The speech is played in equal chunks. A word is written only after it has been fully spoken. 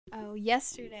Oh,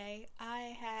 yesterday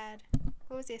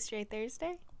what was yesterday?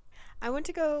 Thursday? I went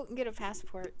to go get a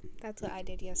passport. That's what I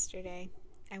did yesterday.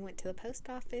 I went to the post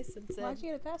office and said, Why'd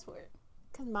you get a passport?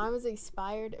 because mine was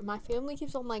expired. My family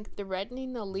keeps on, like,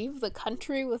 threatening to leave the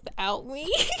country without me.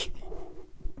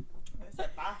 I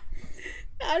said bye.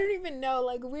 I don't even know.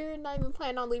 Like, we're not even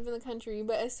planning on leaving the country.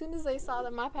 But as soon as they saw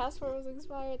that my passport was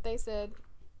expired, they said,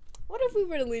 what if we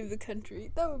were to leave the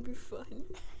country? That would be fun.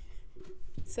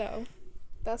 So,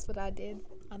 that's what I did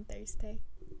on Thursday.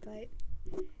 But,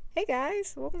 hey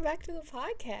guys, welcome back to the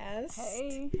podcast.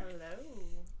 Hey. Hello.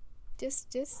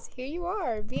 Just here you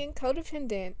are, being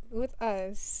codependent with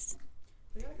us.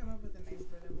 We gotta come up with a name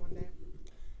for them one day.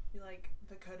 Be like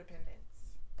the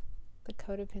codependents. The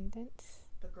codependents.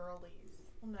 The girlies.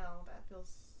 Well, no, that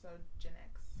feels so Gen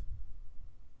X.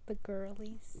 The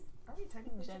girlies. Are we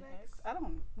technically Gen X? I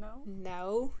don't know.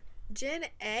 No. Gen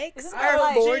X Isn't are that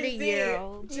like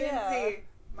 40-year-olds. Gen Yeah. Z.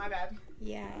 My bad.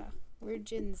 Yeah, we're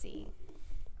Gen Z.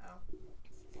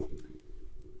 Oh.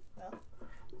 Well.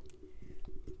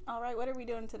 All right, what are we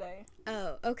doing today?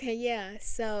 Oh, okay, yeah.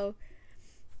 So,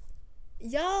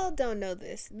 y'all don't know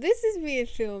this. This is being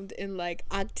filmed in, like,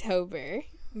 October.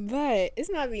 But it's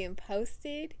not being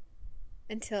posted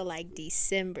until, like,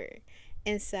 December.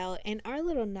 And so, in our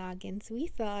little noggins, we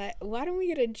thought, why don't we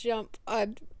get a jump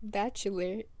on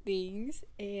Bachelor things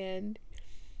and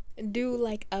do,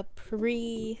 like, a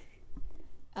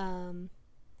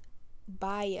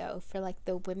bio for, like,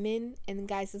 the women. And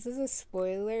guys, this is a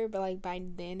spoiler, but, like, by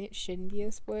then it shouldn't be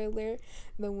a spoiler.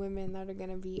 The women that are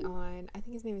gonna be on, I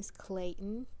think his name is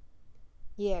Clayton.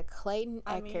 Yeah, Clayton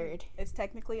I mean, Echard. it's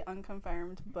technically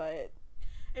unconfirmed, but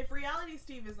If Reality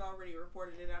Steve has already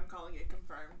reported it, I'm calling it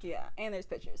confirmed. yeah, and there's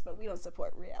pictures, but we don't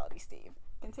support Reality Steve.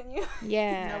 Continue.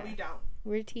 Yeah, No, we don't.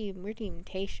 we're team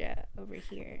Tasha over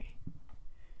here.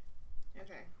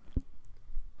 Okay.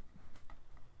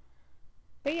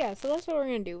 But yeah, so that's what we're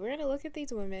gonna do. We're gonna look at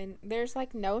these women. There's,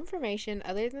 like, no information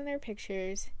other than their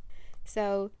pictures.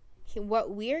 So what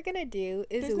we are gonna do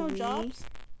is There's no jobs?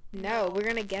 No, we're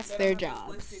gonna guess They their don't have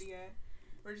this jobs. listed yet.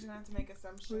 We're just gonna have to make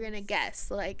assumptions. We're gonna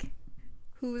guess, like,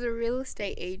 who's a real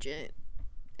estate agent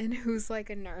and who's, like,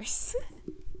 a nurse.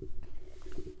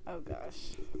 Oh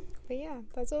gosh. But yeah,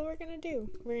 that's what we're gonna do.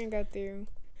 We're gonna go through.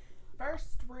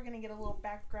 First, we're gonna get a little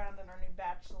background on our new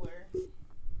Bachelor.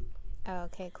 Oh,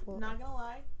 okay, cool. Not gonna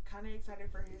lie, kind of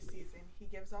excited for his season. He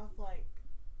gives off like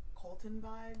Colton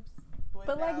vibes, But like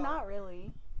without not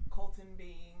really. Colton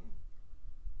being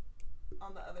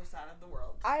on the other side of the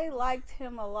world. I liked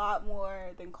him a lot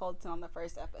more than Colton on the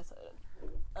first episode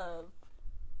of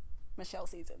Michelle's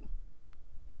season.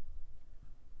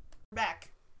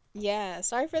 Back. Yeah,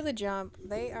 sorry for the jump.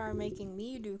 They are making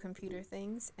me do computer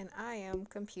things, and I am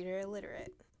computer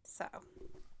illiterate. So,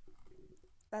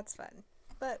 that's fun.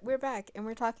 But we're back, and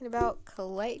we're talking about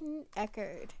Clayton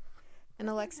Echard. And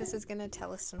Alexis is going to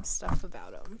tell us some stuff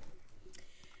about him.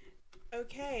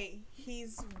 Okay,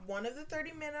 he's one of the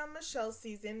 30 men on Michelle's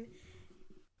season.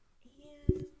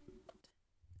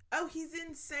 And he's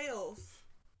in sales.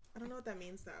 I don't know what that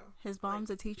means though. His mom's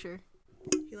a teacher.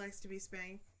 He likes to be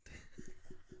spanked.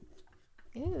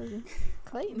 Ew,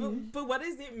 Clayton. But what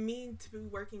does it mean to be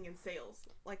working in sales?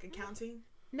 Like accounting?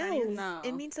 No.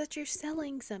 It means that you're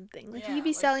selling something. Like, you Yeah, could be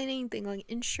like- selling anything, like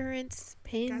insurance,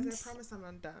 pins. Guys, I promise I'm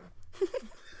not done.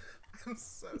 I'm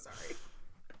so sorry.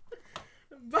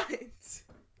 But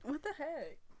What the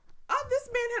heck? this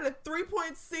man had a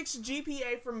 3.6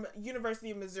 GPA from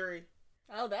University of Missouri,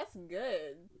 Oh, that's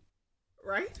good.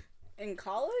 right? In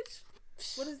college?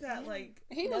 What is that like?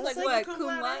 He That was was like, like what, a cum cum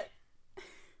laude? laude?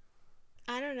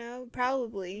 I don't know,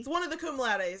 probably. It's one of the cum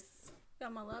laudes.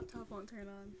 Got my laptop won't turn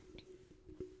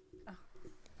on.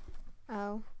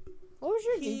 Oh. What was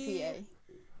your He- GPA?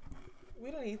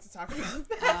 We don't need to talk about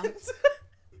that.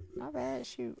 My bad,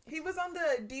 shoot. He was on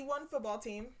the D1 football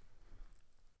team.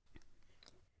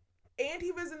 And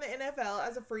he was in the NFL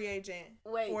as a free agent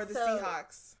Wait, for the so-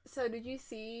 Seahawks. So did you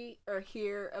see or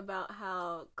hear about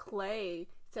how Clay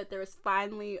said there was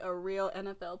finally a real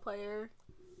NFL player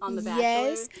on The Bachelor?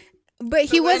 Yes, but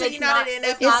So he was wasn't. he not an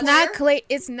it's NFL It's not player? Clay.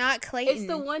 It's not Clayton. It's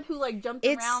the one who like jumped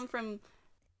It's- around from.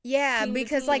 Yeah, team to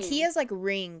because like he team. has like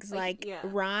rings, Like, like yeah.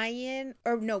 Ryan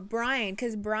or no Brian,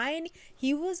 because Brian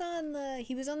he was on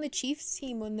the Chiefs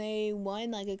team when they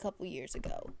won like a couple years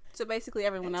ago. So basically,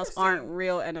 everyone else Interesting. aren't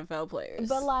real NFL players.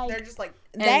 But like They're just like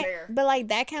that, there. but like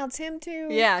that counts him too.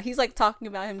 yeah, he's like talking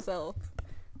about himself.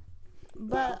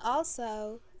 But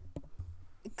also,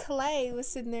 Clay was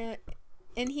sitting there,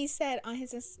 and he said on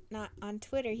not on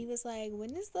Twitter, he was like,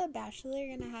 "When is The Bachelor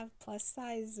gonna have plus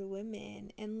size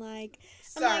women?" And like,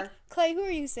 I'm Sir. like, Clay, who are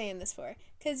you saying this for?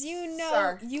 Cause you know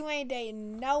Sir. you ain't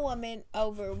dating no woman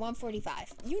over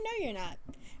 145. You know you're not.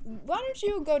 Why don't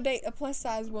you go date a plus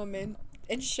size woman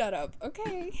and shut up,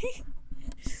 okay?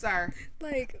 Sir,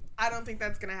 Like, I don't think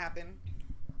that's gonna happen.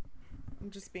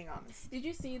 I'm just being honest. Did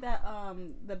you see that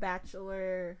the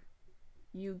Bachelor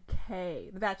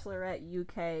UK, the Bachelorette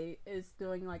UK is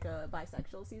doing like a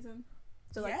bisexual season?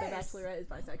 So like Yes. the Bachelorette is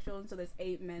bisexual, and so there's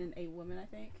 8 men and 8 women, I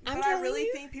think. I'm But I telling really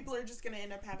you, think people are just gonna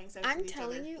end up having sex I'm with each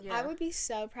telling other. you, Yeah. I would be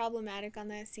so problematic on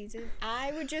that season.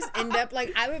 I would just end up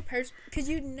like I would because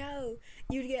you know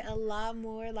you'd get a lot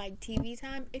more like TV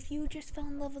time if you just fell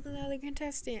in love with another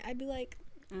contestant. I'd be like,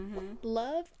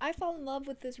 love. I fall in love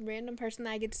with this random person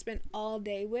that I get to spend all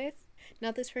day with,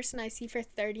 not this person I see for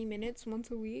 30 minutes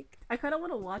once a week. I kind of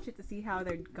want to watch it to see how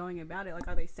they're going about it. Like,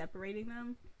 are they separating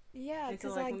them? Yeah, And so,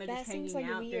 because like, like when they're that just seems hanging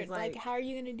like out, weird. there's, Like, like- how are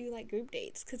you gonna do like group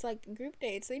dates? Because like group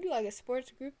dates, they do like a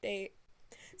sports group date.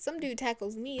 Some dude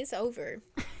tackles me, it's over.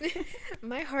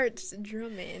 My heart's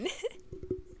drumming.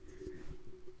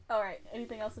 All right.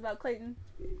 Anything else about Clayton?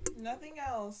 Nothing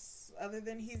else other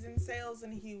than he's in sales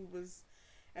and he was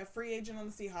a free agent on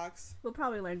the Seahawks. We'll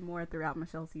probably learn more throughout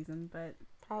Michelle's season, but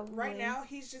Probably. Right now,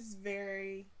 he's just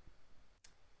very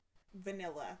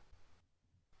vanilla.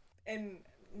 And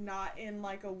not in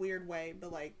like a weird way,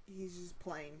 but like he's just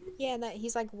plain. Yeah, that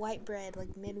he's like white bread,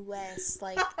 like Midwest,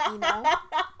 like you know,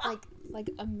 like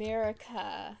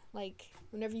America. Like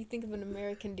whenever you think of an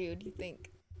American dude, you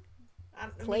think I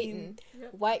mean, Clayton,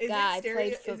 Yep. white is it guy, stereo-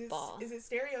 played is it- football. Is it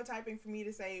stereotyping for me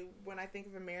to say when I think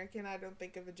of American, I don't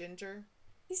think of a ginger?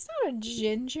 He's not a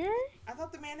ginger. I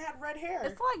thought the man had red hair.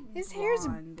 it's like His hair's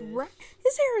blondish.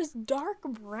 His hair is dark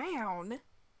brown.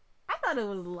 I thought it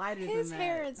was lighter His than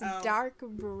hair that. is Oh. dark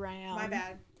brown. My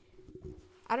bad.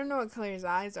 I don't know what color his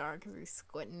eyes are because he's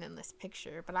squinting in this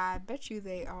picture, but I bet you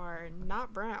they are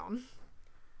not brown.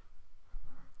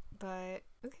 But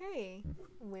okay,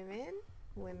 women.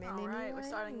 All right, we're anyone?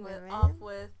 starting Women? off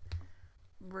with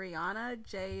Brianna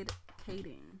Jade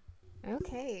Kading.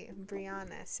 Okay,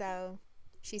 Brianna. So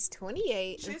she's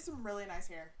 28 She has some really nice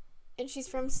hair. and she's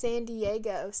from San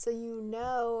Diego, so you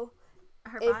know.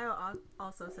 Her If- bio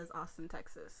also says Austin,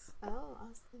 Texas, Oh,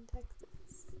 Austin,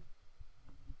 Texas.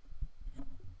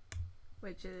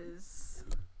 which is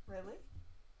Really?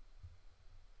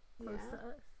 close Yeah, to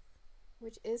us.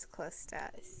 which is close to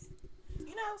us.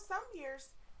 You know, some years.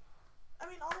 I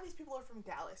mean, all of these people are from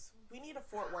Dallas. We need a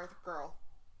Fort Worth girl.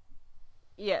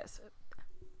 Yes.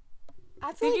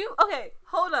 I feel Did you? Okay,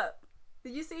 hold up.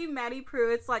 Did you see Maddie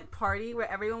Pruitt's like party where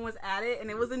everyone was at it and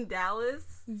it was in Dallas?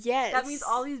 yes. That means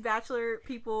all these Bachelor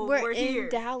people we're were in here.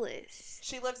 Dallas.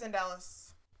 She lives in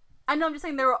Dallas. I know. I'm just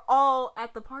saying they were all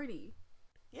at the party.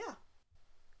 Yeah.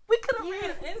 We could have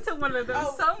Yeah. ran into one of them Oh,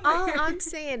 All somewhere. I'm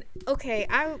saying, okay,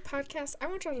 I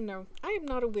want y'all to know, I am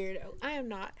not a weirdo. I am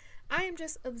not. I am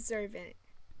just observant.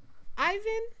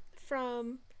 Ivan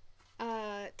from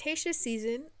Tayshia's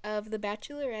season of The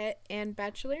Bachelorette and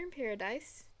Bachelor in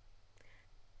Paradise,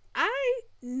 I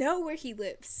know where he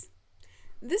lives.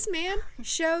 This man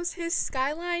shows his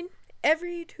skyline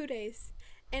every 2 days.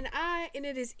 And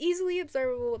it is easily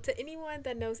observable to anyone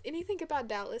that knows anything about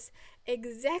Dallas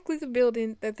exactly the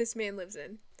building that this man lives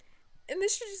in. And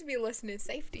this should just be a lesson in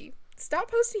safety. Stop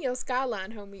posting your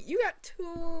skyline, homie. You got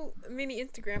too many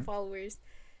Instagram followers.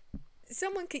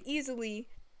 Someone could easily,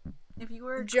 If you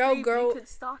were a Joe creep, Girl- you could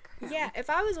stalk him. yeah, if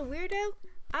I was a weirdo,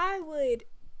 I would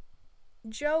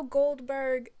Joe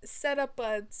Goldberg set up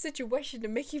a situation to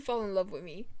make you fall in love with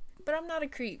me. But I'm not a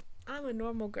creep. I'm a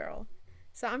normal girl.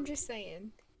 So I'm just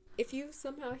saying, if you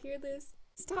somehow hear this,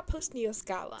 stop posting your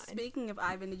skyline. Speaking of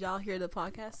Ivan, did y'all hear the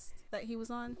podcast that he was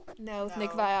on? No, with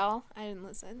Nick No. Viall. I didn't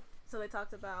listen. So he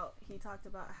talked about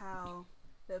how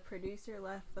the producer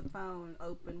left the phone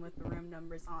open with the room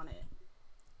numbers on it.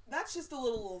 That's just a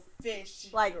little fish.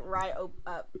 Like right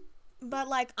up. But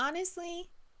like honestly,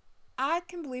 I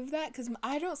can believe that because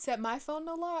I don't set my phone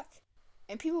to lock,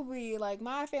 and people be like,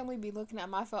 my family be looking at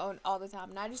my phone all the time,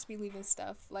 and I just be leaving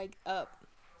stuff like up.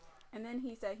 And then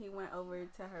he said he went over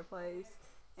to her place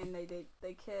and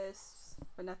they kissed,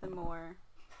 but nothing more.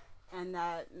 And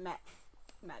that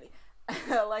Maddie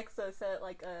Alexa said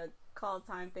like a call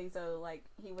time thing, so like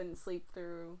he wouldn't sleep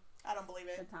through I don't believe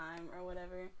the it. time or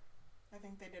whatever. I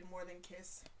think they did more than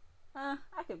kiss. I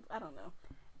don't know.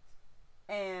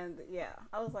 And yeah,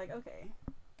 I was like, okay.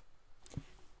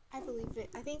 I believe it.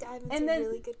 I think Ivan's And a then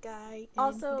really good guy, and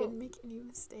also- he didn't make any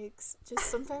mistakes. Just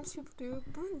sometimes people do.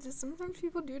 Just sometimes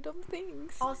people do dumb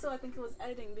things. Also, I think it was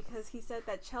editing because he said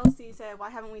that Chelsea said, "Why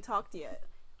haven't we talked yet?"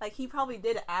 Like he probably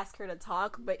did ask her to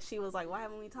talk, but she was like, "Why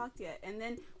haven't we talked yet?" And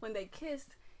then when they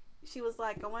kissed, she was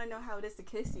like, "I want to know how it is to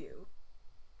kiss you."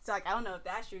 So like I don't know if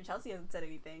that's true. Chelsea hasn't said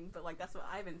anything, but like that's what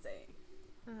I've been saying.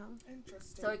 Oh,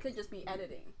 Interesting. So it could just be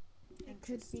editing. it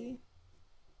could be.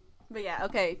 But yeah,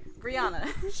 okay, Brianna.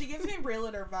 She gives me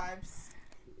realtor vibes.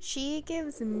 She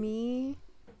gives me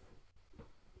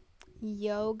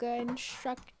yoga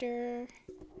instructor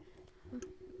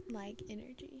like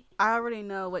energy. I already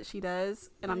know what she does,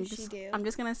 and What I'm does she just do? I'm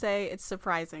just gonna say it's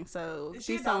surprising. So Is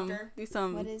she do a some doctor? do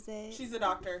some. What is it? She's a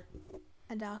doctor.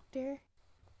 A doctor?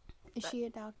 Is she a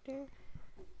doctor?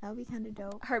 That would be kind of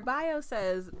dope. Her bio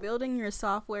says building your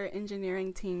software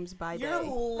engineering teams by You're day,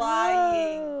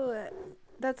 lying. Oh,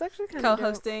 that's actually kind of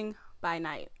co-hosting by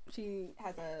night. She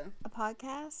has a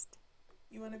podcast.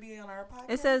 You want to be on our podcast?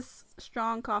 it says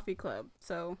Strong Coffee Club,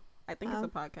 so I think it's a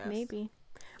podcast. Maybe.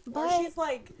 Or But she's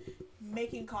like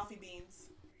making coffee beans.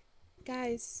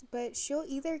 guys, but she'll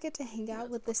either get to hang out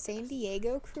with the San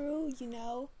Diego crew, you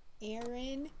know,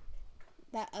 Aaron,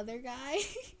 that other guy.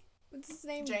 What's his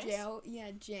name? James? Joe.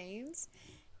 Yeah, James.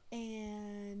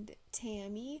 And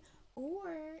Tammy.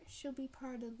 Or she'll be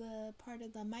part of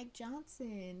the Mike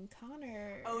Johnson,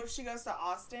 Connor. Oh, if she goes to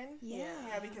Austin? Yeah.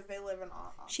 Yeah, because they live in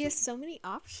Austin. She has so many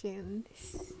options.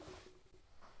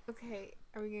 Okay,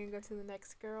 are we gonna go to the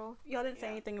next girl? Y'all didn't say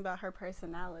Yeah. anything about her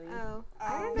personality. Oh,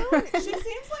 I Oh. don't know. She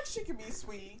seems like she could be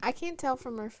sweet, I can't tell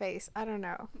from her face. I don't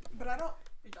know. but I don't.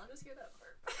 Did y'all just hear that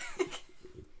part?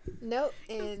 Nope,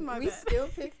 and my we bad. still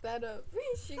picked that up.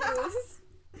 She was.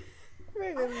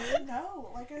 I don't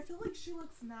know. Like, I feel like she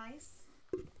looks nice.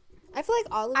 I feel like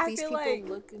all of I these feel people like-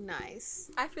 look nice.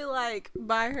 I feel like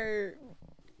by her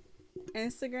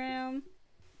Instagram,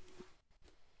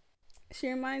 she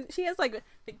has like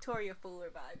Victoria Fuller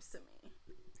vibes to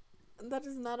me. That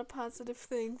is not a positive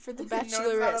thing for the No, it's not,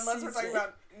 Bachelorette unless we're talking season.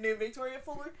 about new Victoria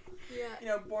Fuller. Yeah. You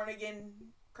know, born again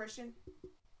Christian.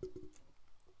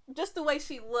 Just the way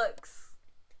she looks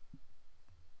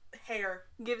Hair.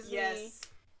 gives me Yes.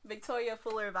 Victoria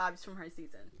Fuller vibes from her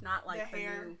season. Not like The the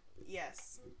hair. new,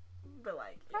 Yes. but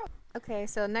like yeah. Okay,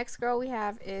 so next girl we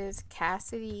have is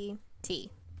Cassidy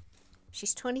T.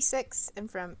 She's 26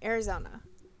 and from Arizona.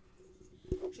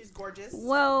 She's gorgeous.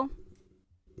 Well,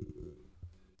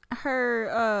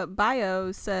 her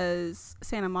bio says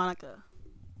Santa Monica.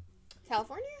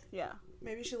 California? Yeah.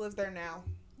 Maybe she lives there now.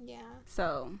 Yeah.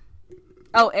 So,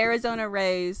 Arizona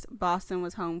raised. Boston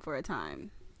was home for a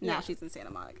time. Now Yeah. she's in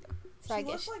Santa Monica. So I She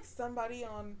guess looks like somebody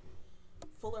on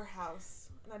Fuller House,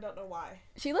 and I don't know why.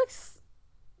 She looks.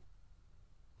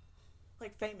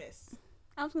 Like famous.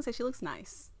 I was gonna say she looks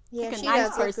nice. yeah, Like a she nice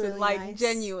does look person, really like nice.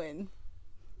 genuine.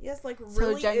 Yes, like So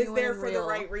really is genuine there and for the real.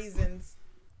 right reasons.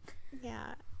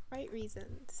 Yeah, right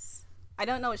reasons. I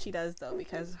don't know what she does though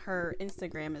because her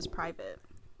Instagram is private.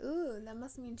 Ooh, that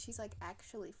must mean she's like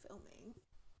actually filming.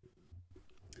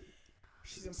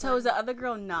 She's important. So is the other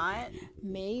girl not?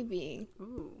 Maybe.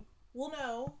 Ooh. Well,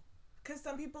 no, because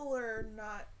some people are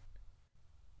not.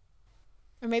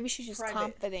 Or maybe she's just Private.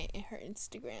 confident in her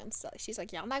Instagram stuff. She's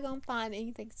like, y'all not gonna find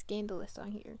anything scandalous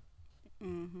on here.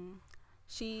 Mm-hmm.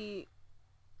 She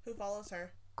Who follows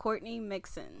her? Courtney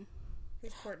Mixon.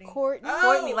 Who's Courtney? Courtney. Oh,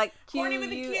 Courtney, like Courtney with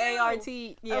the Q.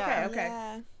 Q-U-A-R-T. Yeah. Okay.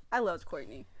 Yeah. I loved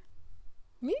Courtney.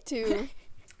 Me too.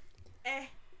 Eh.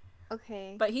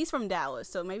 Okay. But he's from Dallas,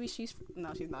 so maybe she's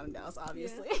not in Dallas,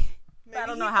 obviously. Maybe I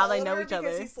don't he know how they followed know her each because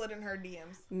other. He slid in her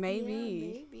DMs. Maybe.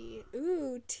 Yeah, maybe.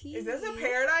 Ooh, T. Is this a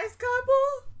paradise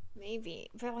couple? Maybe.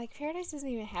 But like Paradise isn't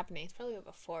even happening. It's probably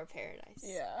before Paradise.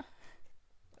 Yeah.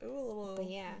 Ooh, a little But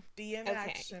yeah. DM Okay.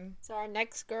 action. So our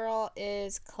next girl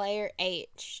is Claire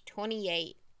H,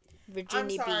 28,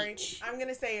 Virginia I'm sorry. Beach. I'm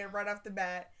gonna say it right off the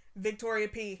bat. Victoria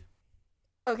P.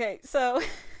 Okay, so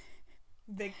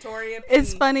Victoria P.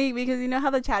 it's funny because you know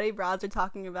how the chatty broads are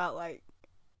talking about like.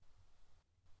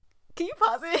 Can you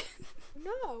pause it?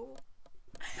 No.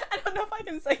 I don't know if I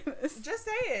can say this. Just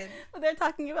say it. But they're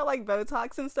talking about like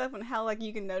Botox and stuff and how like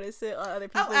you can notice it on other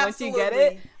people Oh, once you absolutely. get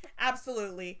it.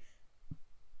 Absolutely.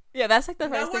 Yeah, that's like the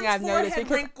No first thing one's I've noticed forehead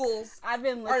because wrinkles I've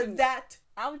been are looking. that.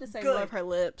 I would just say good. love her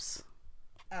lips.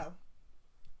 Oh.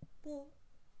 Well,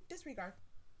 disregard.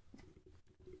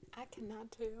 I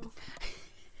cannot too.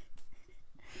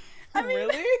 I mean,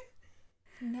 Really?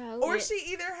 No. Or she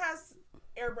either has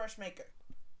airbrush makeup.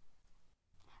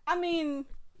 I mean,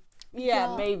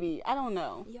 yeah, Yeah. maybe. I don't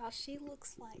know. Y'all, she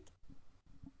looks like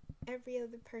every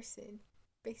other person,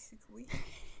 basically.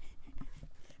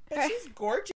 But she's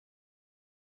gorgeous.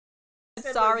 I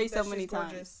said Sorry that so she's many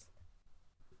times. gorgeous.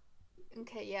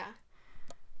 Okay, yeah.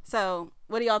 So,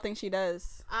 what do y'all think she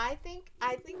does? I think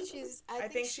she's. I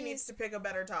think she needs to pick a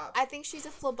better top. I think she's a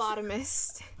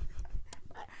phlebotomist.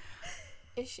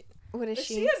 Is she? What is Is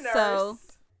she? she a nurse? So-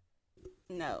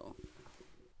 No.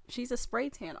 She's a spray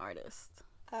tan artist.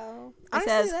 Oh, It honestly,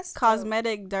 says that's dope.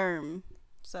 cosmetic derm.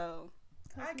 So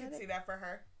I can Cosmetic. see that for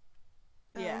her.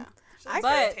 yeah. She looks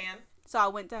But- very tan. So I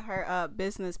went to her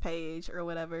business page or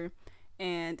whatever,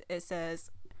 and it says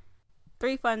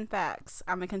 3 fun facts.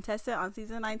 I'm a contestant on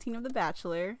season 19 of The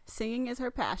Bachelor. Singing is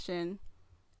her passion,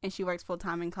 and she works full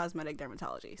time in cosmetic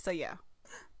dermatology. So yeah.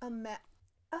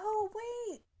 Oh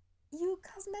wait, you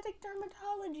cosmetic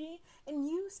dermatology, and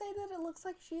you say that it looks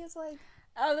like she is like.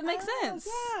 Oh, that makes Oh, sense.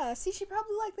 Yeah. See,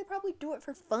 they probably do it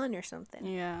for fun or something.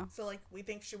 Yeah. So, like, we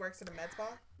think she works at a med spa?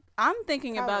 I'm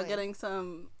thinking about Probably. getting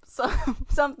some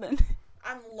something.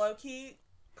 I'm low-key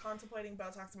contemplating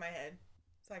Botox in my head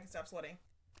so I can stop sweating.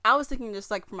 I was thinking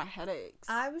just like for my headaches.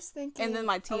 I was thinking. And then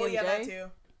my TMJ. Oh, well, yeah, that too.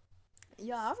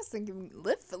 Yeah, I was thinking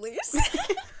lip fillers.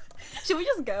 Should we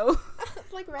just go?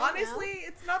 Like right Honestly, now.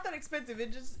 it's not that expensive.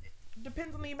 It just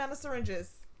depends on the amount of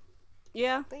syringes.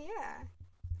 Yeah. But yeah,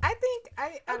 I think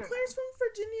I Oh, don't Claire's from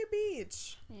Virginia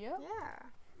Beach. Yep. know. Yeah.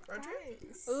 Roderick?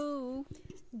 Nice. Ooh.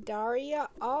 Daria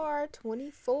R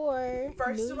 24.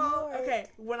 First New of all, York. okay,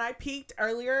 when I peeked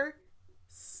earlier,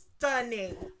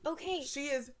 stunning. Okay. She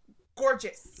is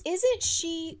gorgeous. Isn't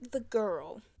she the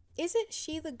girl? Isn't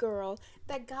she the girl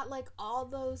that got like all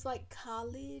those like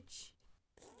college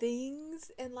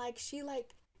things and like she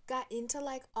like got into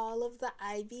like all of the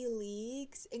Ivy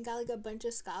Leagues and got like a bunch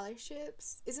of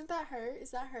scholarships? Isn't that her?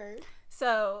 Is that her?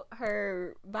 So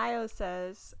her bio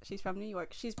says she's from New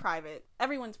York. She's private.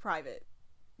 Everyone's private.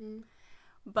 Mm.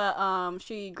 But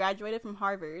she graduated from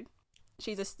Harvard.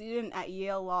 She's a student at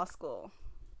Yale Law School.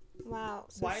 Wow.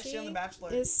 So Why is she on The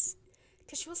Bachelor? Is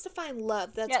because she wants to find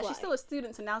love. That's yeah, why. she's still a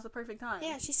student, so now's the perfect time.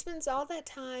 Yeah, she spends all that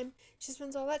time. She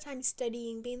spends all that time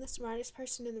studying, being the smartest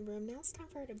person in the room. Now it's time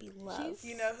for her to be loved.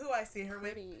 You know who I see her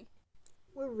with? Pretty.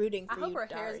 We're rooting I for hope you, her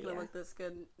hair is Daria. gonna look this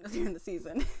good during the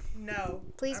season. No.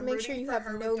 Please I'm make sure rooting you for have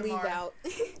her no with leave Damar. out.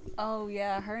 Oh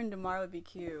yeah, her and Damar would be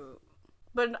cute.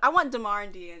 But I want Damar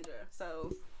and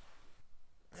Deandra,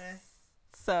 Eh.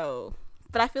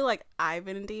 but I feel like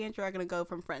Ivan and Deandra are gonna go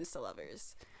from friends to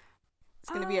lovers. It's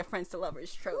gonna be a friends to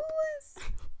lovers trope.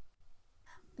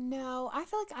 No, I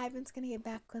feel like Ivan's gonna get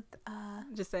back with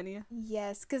Jasenia.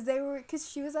 yes, because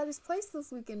she was at his place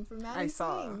this weekend for Maddie I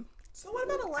saw. Swing. So what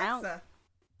about I don't- Alexa?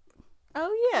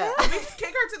 Oh yeah. Did we just kick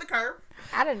her to the curb?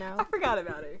 I don't know. I forgot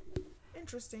about her.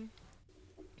 Interesting.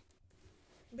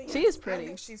 But She yeah, is pretty. I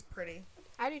think she's pretty.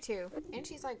 I do too, and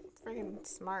she's like freaking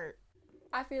smart.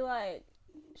 I feel like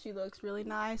she looks really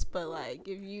nice, but like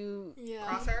if you Yeah.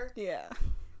 Cross her. yeah.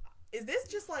 Is this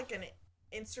just like an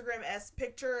Instagram-esque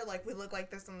picture? Like we look like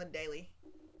this on the daily?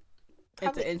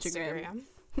 It's an Instagram.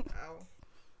 Oh.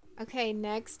 Okay,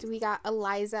 next we got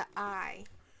Eliza I.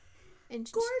 And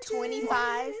she's Gorgeous.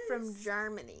 25 from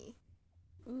Germany.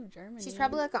 Ooh, Germany. She's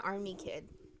probably like an army kid.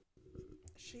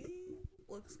 She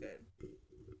looks good.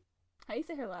 How do you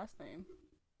say her last name?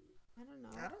 I don't know.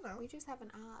 I don't know. We just have an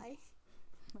I.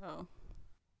 Oh.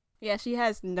 Yeah, she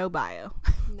has no bio.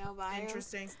 No bio.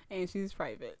 Interesting. And she's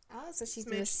private. Oh, so she's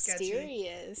Smidge sketchy.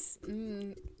 mysterious.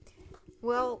 Mm.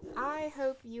 Well, I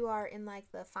hope you are in like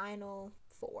the final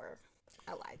 4,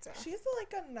 Eliza. She has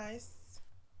like a nice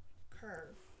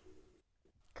curve.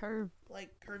 Curve. Like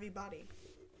curvy body.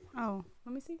 Oh,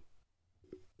 let me see.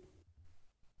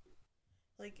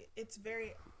 Like it's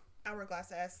very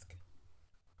hourglass-esque.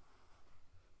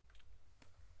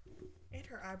 And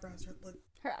her eyebrows look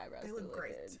Her eyebrows They do look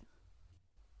great. good.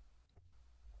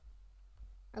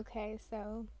 Okay,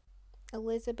 so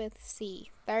Elizabeth C,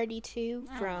 32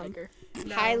 I don't from like her.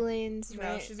 No. Highlands No,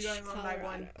 Ranch, she's going on night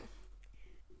one. Colorado.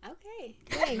 Okay.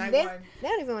 Dang, Night they, one. they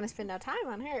don't even want to spend no time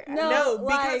on her. No. No,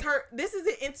 like- because this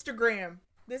isn't Instagram.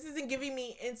 This isn't giving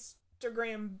me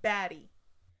Instagram baddie.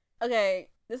 Okay,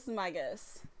 this is my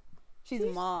guess. She's a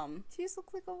mom. She just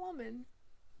looks like a woman.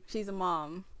 She's a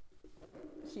mom.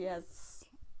 She has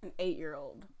an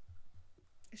 8-year-old.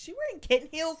 Is she wearing kitten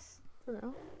heels?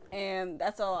 Oh. And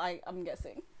that's all I'm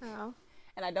guessing. Oh.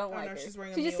 And I don't Oh, like no, her. she's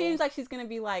wearing a She just mule. seems like she's gonna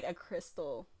be like a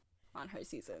Crystal on her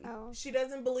season. Oh. She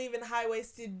doesn't believe in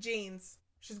high-waisted jeans.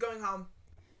 She's going home.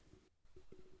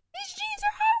 These jeans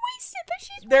are high-waisted that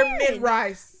she's They're wearing.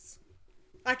 mid-rise.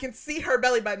 I can see her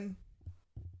belly button.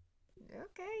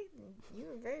 Okay. You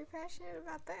were very passionate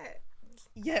about that.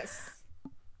 Yes.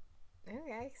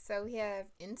 Okay, so we have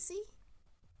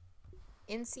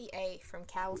NCA from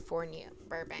California,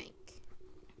 Burbank.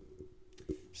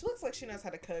 She looks like she knows how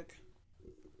to cook.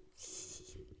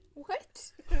 What?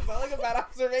 Is that like a bad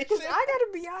observation? Because I gotta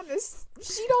be honest,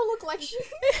 she don't look like she.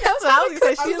 That's what I was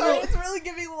gonna say. I'm She's sorry, a- it's really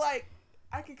giving like,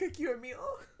 I can cook you a meal.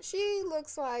 She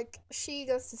looks like she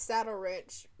goes to Saddle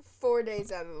Ranch 4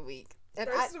 days out of the week. And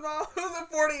First of all, who's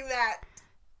affording that?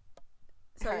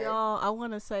 So her. y'all, I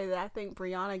want to say that I think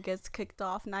Brianna gets kicked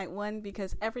off night 1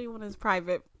 because everyone is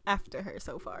private after her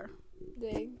so far.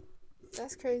 Dang.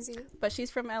 That's crazy. But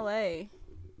she's from LA.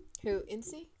 Who,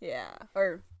 Incy? Yeah.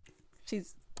 Or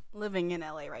she's living in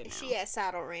LA right now. She at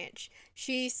Saddle Ranch.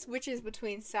 She switches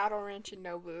between Saddle Ranch and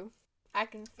Nobu. I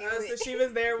can feel So it. she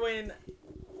was there when,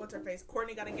 what's her face?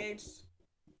 Courtney got engaged.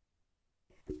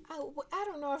 I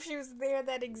don't know if she was there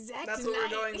that exact That's what night.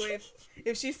 we're going with.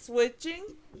 If she's switching,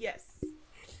 yes.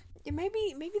 Yeah,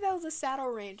 maybe that was a Saddle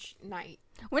Ranch night.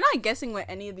 We're not guessing what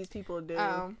any of these people do.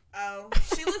 Oh,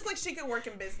 she looks like she could work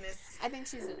in business. I think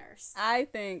she's a nurse. I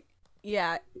think,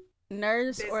 yeah,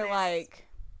 nurse or Business. like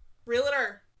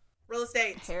Realtor. Real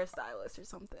estate. hairstylist or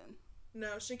something.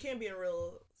 No, she can't be in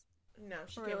real. No,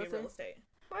 she can't be in real estate.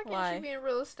 Why can't Why? she be in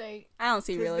real estate? I don't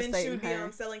see real Because then estate she in would be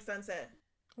her. Selling Sunset.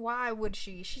 Why would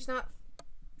she? She's not.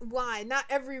 Why? Not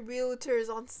every realtor is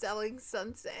on Selling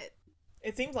Sunset.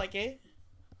 It seems like it.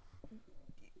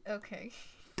 Okay.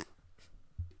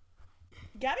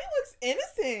 Gabby looks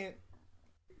innocent.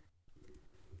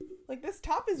 Like, this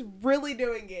top is really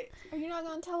doing it. Are you not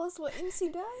gonna tell us what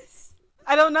NC does?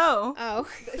 I don't know. Oh.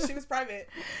 She was private.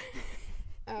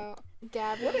 Oh,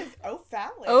 Gabby. What is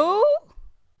O'Fallon? Oh?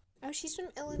 Oh, she's from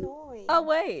Illinois. Oh,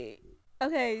 wait.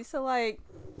 Okay, so like,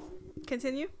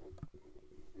 continue?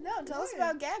 No, tell us Yeah.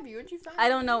 about Gabby. What'd you find? I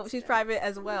don't know. She's private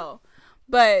as well.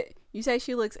 But you say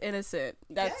she looks innocent.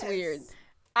 That's Yes. weird.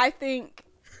 I think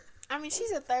I mean,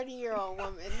 she's a 30-year-old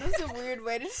woman. That's a weird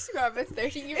way to describe a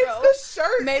 30-year-old. It's the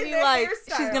shirt. maybe and the like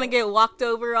hairstyle. she's gonna get walked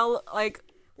over all like.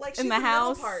 like in she's the middle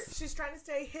house. Part. She's trying to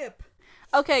stay hip.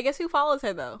 Okay, guess who follows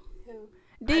her though? Who?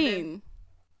 Dean.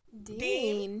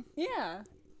 Dean. Yeah.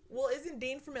 Well, isn't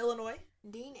Dean from Illinois?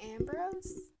 Dean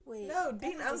Ambrose? Wait. No,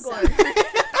 Dean that was Unglund.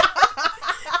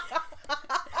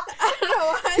 I don't know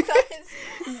why I thought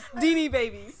his. Deanie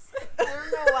babies. I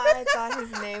don't know why I thought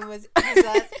his name was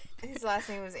his last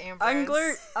name was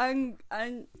Ambrose.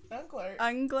 Unglert.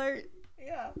 Unglert.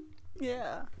 Yeah.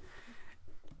 Yeah.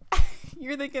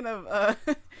 You're thinking of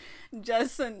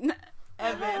Justin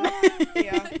Evan.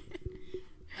 Yeah.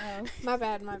 Oh, my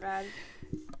bad.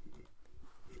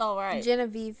 All right.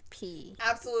 Genevieve P.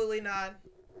 Absolutely not.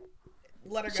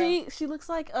 Let her go. She looks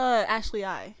like Ashley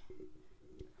I.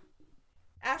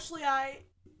 Ashley I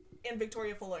and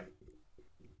Victoria Fuller.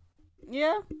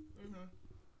 Yeah.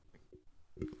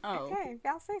 Mm-hmm. Oh. Okay,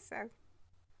 y'all say so.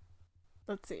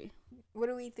 Let's see. What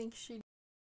do we think she?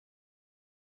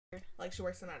 Like she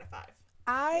works a 9 to 5.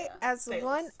 I, Yeah, as sales.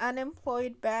 one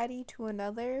unemployed baddie to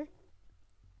another,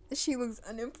 she looks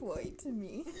unemployed to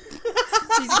me.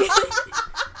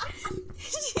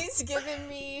 She's giving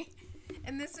me,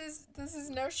 and this is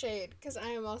no shade because I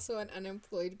am also an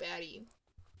unemployed baddie,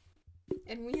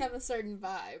 and we have a certain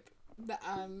vibe that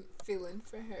I'm feeling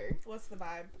for her. What's the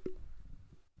vibe?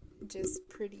 Just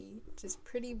pretty,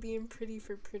 being pretty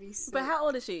for pretty sake. But how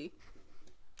old is she?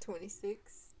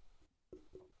 26?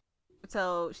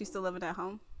 So she's still living at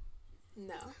home.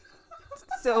 No.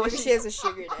 So Maybe she has a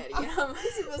sugar daddy. How am I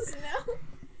supposed to know?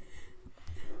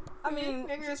 I mean,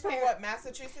 maybe her She's from parents. what,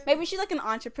 Massachusetts? maybe she's like an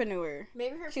entrepreneur.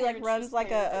 Maybe her She like parents runs just like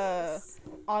married a this.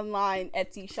 online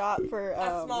Etsy shop for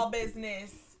A small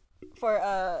business. for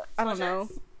I don't know,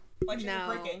 Sweatshirts? Like she's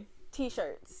No. a cricket.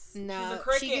 t-shirts. No, She's a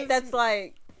cricket. she gives That's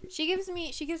like she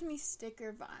gives me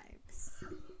sticker vibes.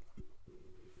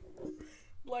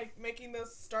 Like making those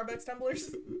Starbucks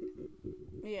tumblers.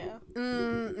 yeah.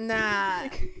 Nah.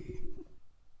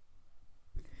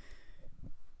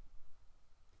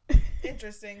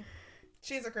 Interesting.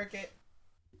 She's a cricket.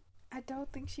 I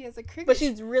don't think she has a cricket. But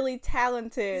she's really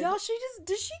talented. Y'all,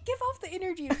 does she give off the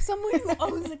energy of someone who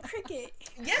owns a cricket?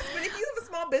 Yes, but if you have a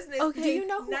small business, Okay. Do you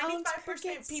know who owns 95%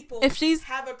 crickets? people If she's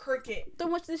have a cricket. so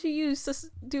much does she use to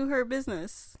do her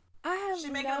business? I have She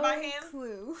making no it by hand?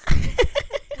 clue.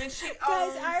 Then she Guys,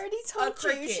 owns I already a told you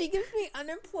cricket. she gives me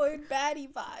unemployed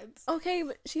baddie vibes. Okay,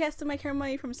 but she has to make her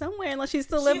money from somewhere unless she's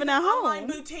still She's living an at online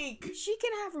home. boutique. She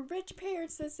can have rich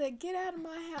parents that said, "Get out of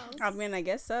my house." I mean, I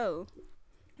guess so.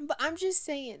 But I'm just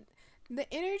saying, the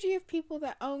energy of people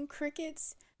that own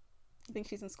crickets You think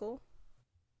she's in school?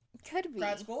 could be.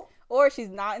 Grad school. Or she's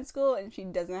not in school and she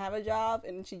doesn't have a job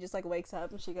and she just like wakes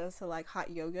up and she goes to like hot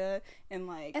yoga and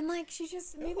like And like she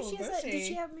just maybe Ooh, she has does a did she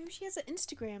she? have maybe she has an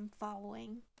Instagram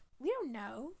following. We don't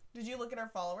know. Did you look at her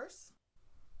followers?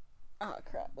 oh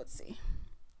crap, let's see.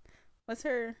 What's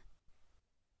her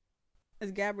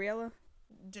is Gabriella?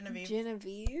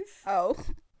 Genevieve. Oh.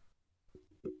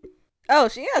 Oh,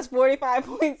 she has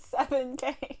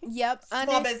 45.7K. Yep.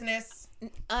 Small business.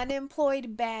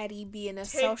 Unemployed baddie being a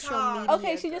social TikTok. media.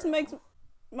 Okay, she just girl. makes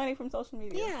money from social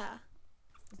media. Yeah.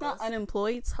 It's not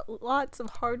unemployed, it's lots of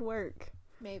hard work.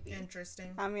 Maybe.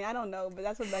 Interesting. I mean, I don't know, but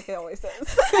that's what Becca always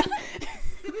says.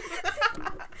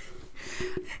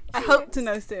 I hope to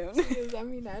know soon. I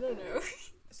mean, I don't know.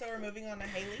 So we're moving on to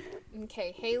Haley.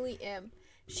 Okay, Haley M.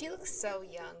 She looks so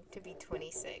young to be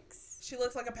 26. She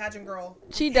looks like a pageant girl.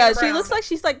 She Hannah does. She Brown. looks like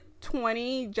she's like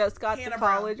 20, just got Hannah to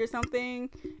college or something,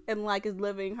 and like is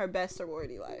living her best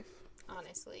sorority life.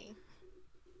 Honestly.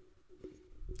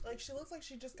 Like, she looks like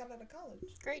she just got out of college.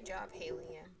 Great job, Haley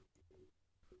M.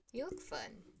 You look fun.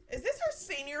 Is this her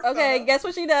senior Okay, photo? guess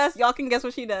what she does. Y'all can guess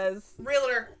what she does.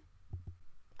 Realtor.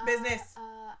 Business.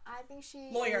 I think she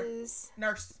Lawyer. is...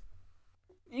 Nurse.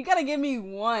 You gotta give me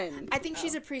one. I think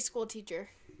she's a preschool teacher.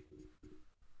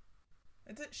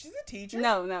 She's a teacher?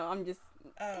 No, I'm just.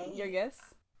 Oh. Your guess?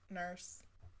 Nurse.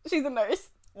 She's a nurse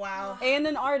Wow. and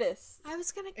an artist. I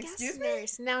was gonna guess Excuse me?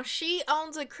 nurse. Now she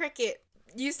owns a Cricket.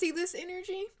 You see this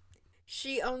energy?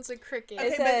 She owns a Cricket.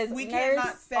 It Okay, says but we nurse,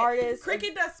 cannot say. artist.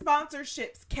 Cricket does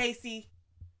sponsorships, Casey.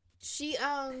 She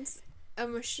owns a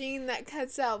machine that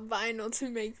cuts out vinyl to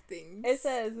make things. It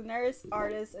says nurse,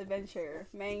 artist, adventure,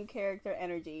 main character,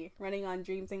 energy, running on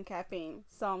dreams and caffeine.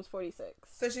 Psalms 46.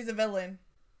 So she's a villain.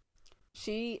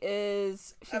 She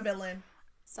is. A villain.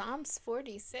 Psalms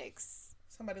 46.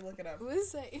 Somebody look it up. What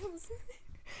is that?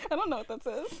 I don't know what that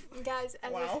says. Guys,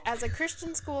 Wow. as a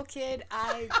Christian school kid,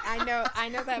 I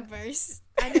know that verse.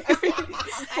 I know.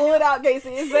 Pull it out, Casey.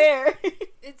 It's there.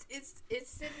 It's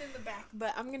sitting in the back,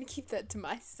 but I'm gonna keep that to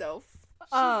myself.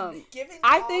 Giving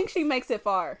I off- think she makes it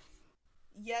far.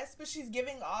 Yes, but she's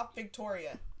giving off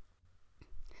Victoria.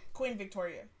 Queen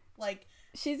Victoria. Like,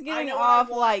 She's I giving know what I off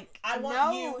want. like I want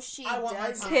No, you. she I want my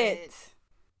doesn't. time. Kit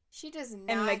She does not.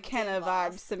 and McKenna give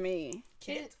off- vibes to me.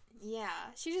 Kit. Yeah,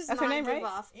 she does That's not her name, give right?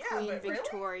 off Yeah, Queen but really?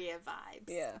 Victoria vibes.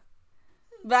 Yeah.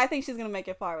 But I think she's gonna make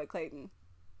it far with Clayton.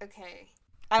 Okay,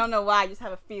 I don't know why, I just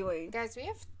have a feeling. guys, we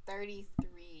have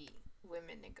 33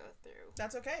 women to go through.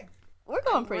 That's okay. We're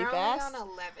going pretty We're fast. only on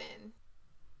 11.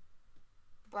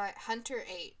 But Hunter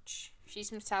H. She's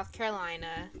from South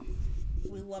Carolina.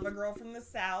 We love a girl from the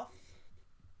South.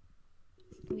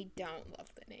 We don't love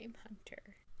the name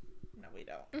Hunter. No, we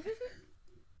don't.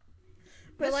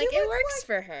 But she like, it looks works like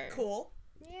for her. Cool.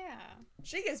 Yeah.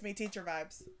 She gives me teacher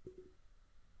vibes.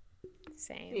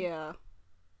 Same. Yeah.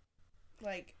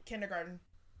 Like, kindergarten.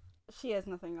 She has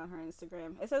nothing on her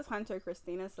Instagram. It says Hunter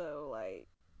Christina, so like,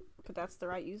 but that's the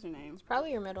right username. It's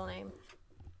probably your middle name.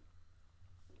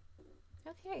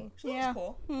 Okay. She Yeah. looks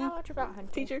cool. Now much about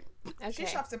Hunter. Teacher. Okay. She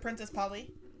shops at Princess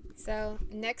Polly. So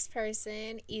next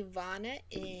person, Ivana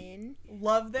N.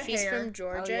 Love the She's hair. from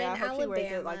Georgia Oh yeah, I and hope she Alabama.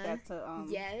 wears it like that to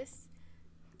Yes.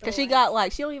 Cause she got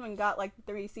like she don't even got like the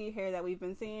 3C hair that we've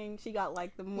been seeing. She got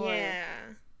like the more. Yeah.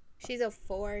 She's a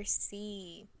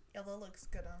 4C. Yellow looks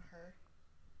good on her.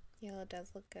 Yellow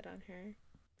does look good on her.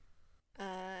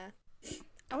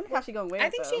 I wonder how she gonna wear it. I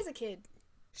think though. she has a kid.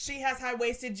 She has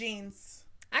high-waisted jeans.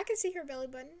 I can see her belly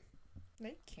button. No,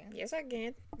 you can't. Yes, I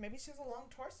can. Maybe she has a long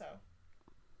torso.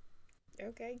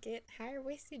 Okay, get higher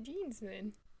waisted jeans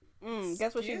then.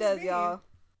 Guess what she Excuse does, me. y'all?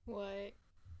 What?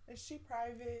 Is she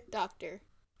private? Doctor.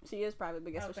 She is private,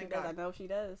 but guess Oh, what she thank does? God. I know she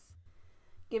does.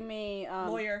 Give me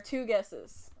Lawyer. 2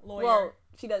 guesses. Lawyer. Well,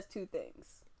 she does 2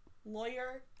 things.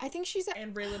 Lawyer I think she's a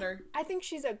and realtor. I think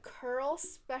she's a curl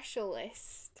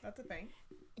specialist. That's a thing.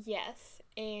 Yes,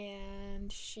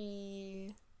 and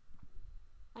she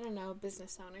I don't know,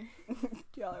 business owner.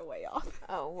 Y'all are way off.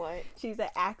 Oh, what? She's an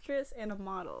actress and a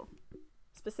model,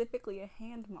 specifically a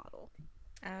hand model.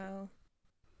 Oh.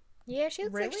 Yeah, she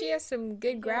looks like she Really? has some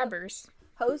good grabbers.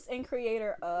 Host and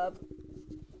creator of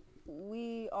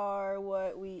We Are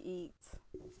What We Eat.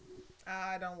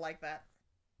 I don't like that.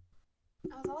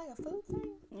 Oh, is that like a food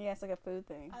thing? Yeah, it's like a food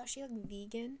thing. Oh, she like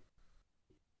vegan?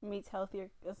 Meets healthier.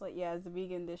 It's like, yeah, it's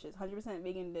vegan dishes. 100%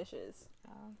 vegan dishes.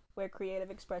 Oh, Where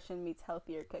creative expression meets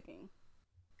healthier cooking.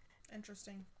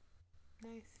 Interesting.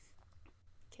 nice.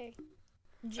 Okay. so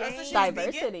Jane. she's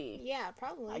Diversity. Yeah,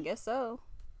 probably. I guess so.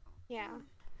 Yeah.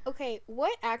 Okay,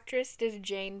 what actress does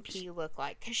Jane P look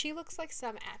like? Because she looks like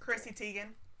some actor. Chrissy Teigen.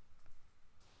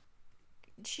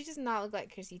 She does not look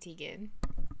like Chrissy Teigen.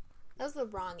 That was the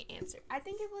wrong answer. I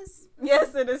think it was...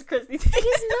 Yes, it is Chrissy It Teigen.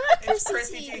 is not It's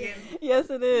Chrissy Chrissy Teigen. Teigen. Yes,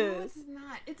 it No, is. it's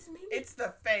not. It's maybe... It's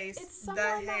the face, It's the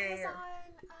someone that was hair.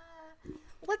 on...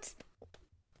 what's...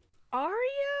 Arya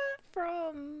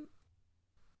from...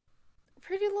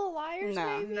 Pretty Little Liars,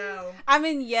 No. maybe? No, I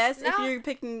mean, yes, if No. you're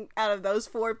picking out of those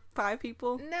 4-5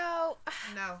 people. No.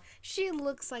 no. She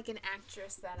looks like an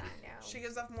actress that I know. She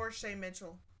gives off more Shay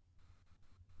Mitchell.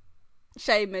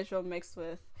 Shay Mitchell mixed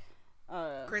with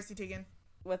Chrissy Teigen.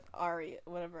 with Arya,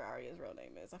 whatever Arya's real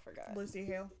name is, I forgot. Lucy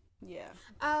Hale. Yeah.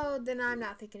 Oh, then I'm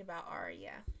not thinking about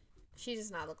Arya. She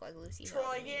does not look like Lucy Hale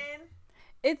to me. Troyan.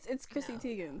 It's Chrissy No.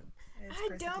 Teigen. It's I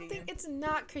Chrissy don't Teigen. think it's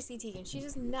not Chrissy Teigen. She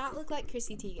does not look like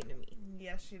Chrissy Teigen to me.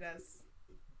 Yes, she does.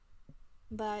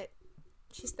 But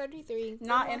she's 33. from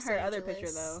Not in Los her other picture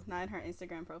Angeles. though. Not in her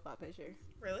Instagram profile picture.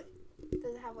 Really?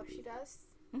 Does it have what she does?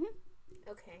 Mhm.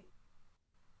 Okay.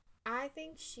 I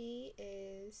think she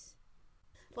is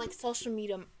like social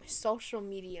media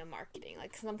marketing,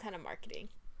 like some kind of marketing.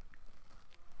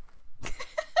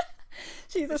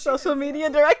 She's a social media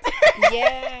director.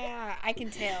 Yeah, I can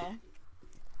tell.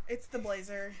 It's the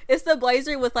blazer. It's the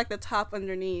blazer with like the top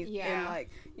underneath. Yeah. And like,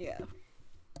 yeah.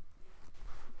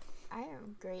 I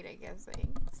am great at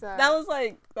guessing. So That was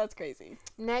like, that's crazy.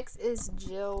 next is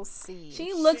Jill C.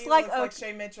 She looks like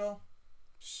Shay Mitchell.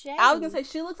 Shay. I was gonna say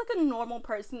she looks like a normal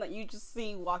person that you just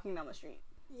see walking down the street.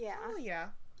 Yeah. Oh yeah.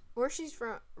 Where she's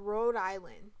from? Rhode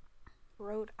Island.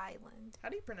 Rhode Island. How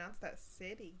do you pronounce that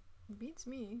city? Beats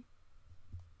me.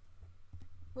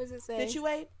 What does it say?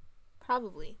 Situate.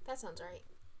 Probably. That sounds right.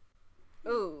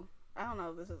 Ooh, I don't know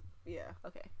if this is. Yeah,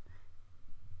 okay.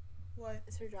 What?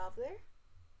 Is her job there?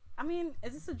 I mean,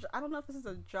 is this I don't know if this is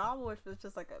a job or if it's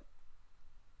just like a.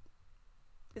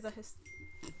 Is a his.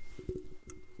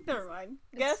 Never mind.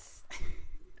 Guess.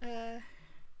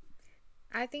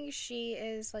 I think she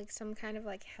is like some kind of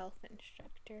like health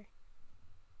instructor.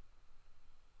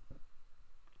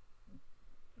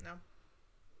 No.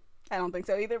 I don't think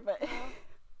so either, but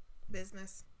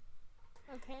Business.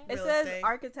 Okay. it Real says estate.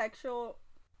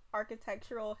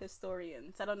 architectural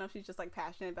historian. So I don't know if she's just like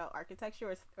passionate about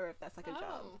architecture or if that's like a job.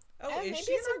 Oh, Yeah, is maybe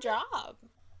she it's a job.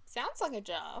 Sounds like a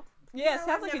job. Yeah, No, it sounds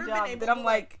I've like a never job. been But able I'm to,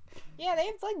 like, Yeah, they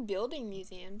have like building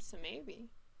museums, so maybe.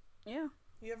 yeah,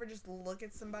 You ever just look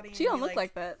at somebody and she don't be look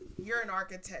like that. you're an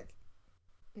architect.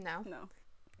 No. No.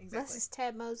 This Exactly. is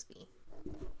Ted Mosby.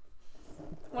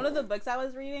 One of the books I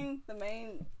was reading, the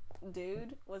main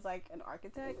dude was like an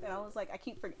architect, and I was like,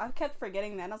 I kept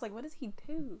forgetting that, and I was like, what does he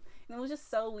do? And it was just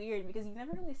so weird because you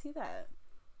never really see that.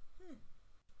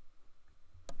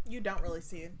 You don't really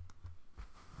see it.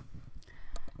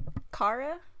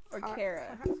 Kara or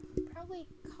Kara? Probably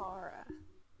Kara.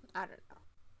 I don't know.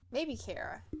 Maybe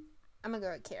Kara. I'm gonna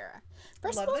go with Kara.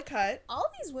 First Love of all, the cut. all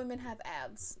these women have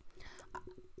abs.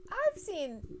 I've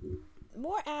seen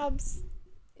more abs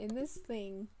in this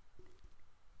thing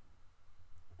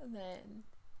than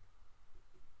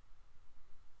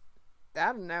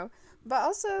I don't know. But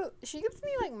also, she gives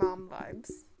me like mom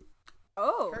vibes.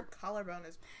 Oh, Her collarbone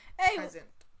is hey, present.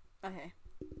 okay,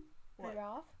 What?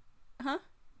 off. huh?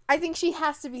 I think she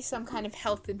has to be some kind of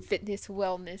health and fitness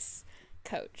wellness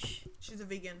coach. She's a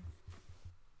vegan.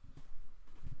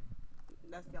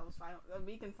 That's y'all's final. A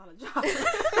vegan's not a job.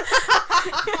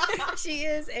 She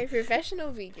is a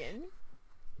professional vegan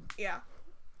Yeah.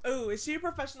 Oh, is she a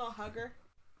professional hugger?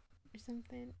 or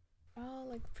something. Oh,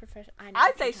 like professional.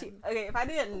 I'd say she. Okay, if I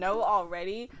didn't know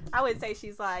already, I would say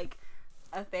she's like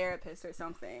a therapist or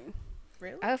something.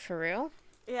 Really? Oh, for real?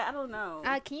 Yeah, I don't know.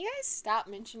 Can you guys stop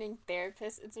mentioning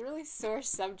therapists? It's a really sore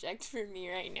subject for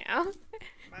me right now.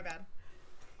 My bad.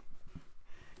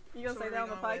 You gonna So say where that on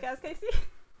we the going with? podcast, Casey?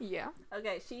 Yeah.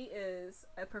 Okay, she is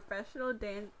a professional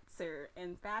dancer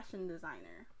and fashion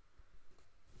designer.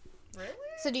 Really?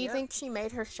 So do you Yeah. think she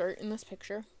made her shirt in this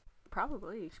picture?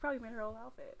 Probably. She probably made her whole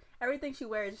outfit. Everything she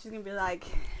wears, she's gonna be like,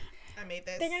 I made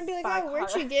this. They're gonna be like, By "Oh, where'd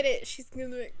Cara." you get it?" She's gonna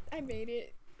be like, "I made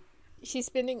it." She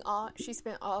spent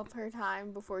all of her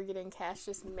time before getting cash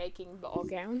just making ball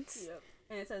gowns. yep.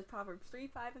 And it says Proverbs 3,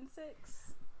 5, and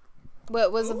 6.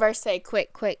 What was the verse say?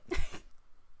 Quick.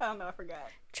 I don't know, I forgot.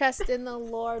 Trust in the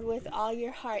Lord with all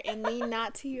your heart and lean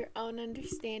not to your own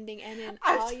understanding, and in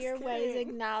I'm all just your ways kidding.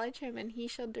 acknowledge him and he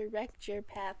shall direct your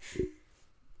path.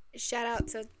 Shout out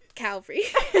to Calvary.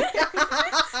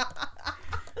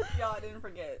 Y'all, I didn't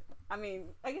forget. I mean,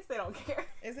 I guess they don't care.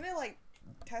 Isn't it like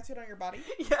tattooed on your body?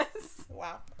 Yes.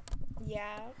 Wow.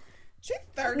 Yeah. She's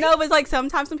 30. No, but it's like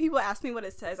sometimes when people ask me what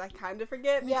it says, I kind of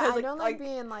forget. Yeah, because, I don't like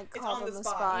being like it's called on on the the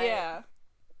spot. spot. Yeah.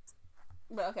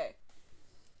 But okay.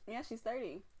 Yeah, she's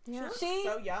 30. Yeah. She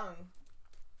so young.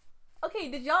 Okay,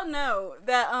 did y'all know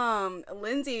that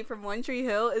Lindsay from One Tree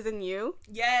Hill is in You?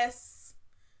 Yes.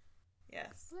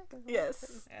 Yes.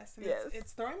 Yes. Yes. And Yes.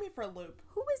 It's throwing me for a loop.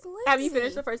 Who is Lindsay? Have you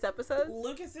finished the first episode?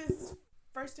 Lucas's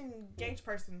first engaged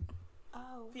person,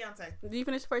 Oh, fiance. Did you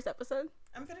finish the first episode?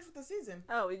 I'm finished with the season.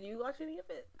 Oh, did you watch any of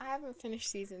it? I haven't finished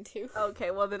season 2.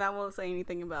 Okay, well then I won't say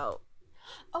anything about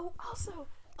Oh, also,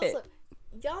 It.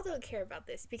 y'all don't care about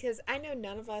this because I know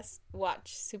none of us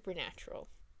watch Supernatural.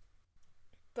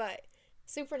 But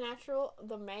Supernatural,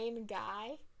 the main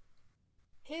guy,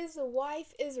 his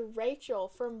wife is Rachel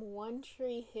from One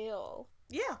Tree Hill.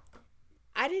 Yeah.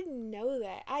 I didn't know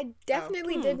that. I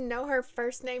definitely Hmm. didn't know her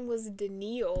first name was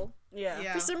Danielle. Yeah.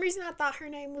 Yeah. For some reason, I thought her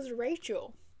name was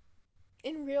Rachel.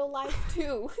 In real life,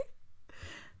 too.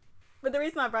 But the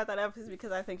reason I brought that up is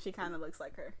because I think she kind of looks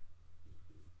like her.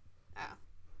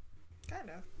 Kind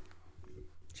of.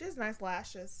 She has nice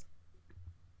lashes.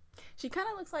 She kind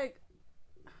of looks like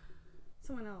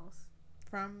someone else.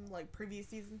 From, like, previous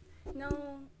season.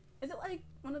 No. Is it like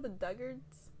one of the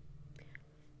Duggards?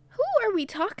 Who are we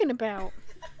talking about?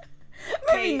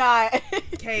 Maybe Kate. not.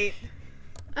 Kate.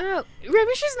 Oh,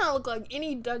 Ruby, she's not look like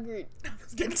any Duggar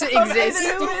to Okay, then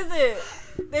exist. who is it?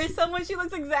 There's someone she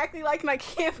looks exactly like, and I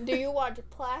can't. Do you watch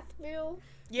Plathville?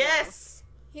 Yes.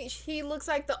 He looks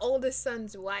like the oldest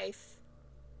son's wife.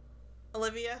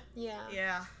 Olivia. Yeah.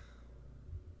 Yeah.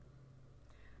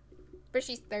 But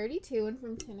she's 32 and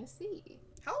from Tennessee.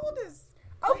 How old is?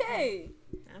 Okay,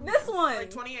 this one.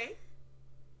 Like 28.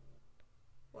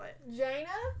 What? Jana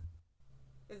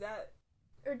Is that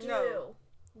or No. Jill?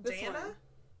 This Jana? one.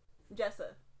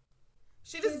 Jessa?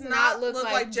 She does not look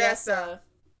like Jessa.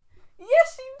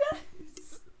 Yes, she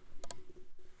does.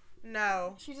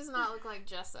 No. She does not look like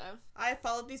Jessa. I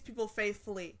followed these people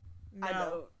faithfully. No. I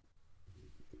don't.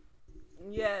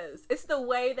 Yes, it's the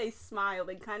way they smile.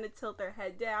 They kind of tilt their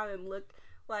head down and look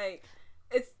like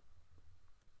it's.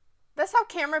 That's how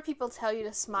camera people tell you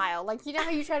to smile. Like, you know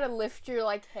how you try to lift your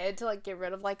like head to like get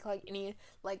rid of like any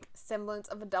like semblance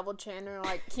of a double chin or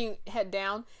like cute head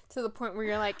down to the point where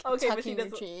you're like Okay, but tucking your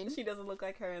chin. she doesn't look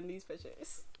like her in these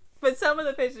pictures. But some of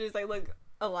the pictures they look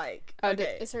alike. Oh,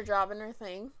 Okay. is her job in her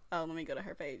thing? Oh, let me go to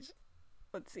her page.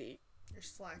 Let's see. You're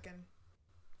slacking.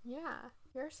 Yeah,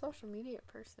 you're a social media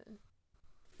person.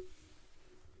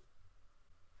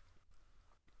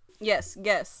 Yes,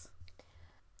 guess.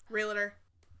 Realtor.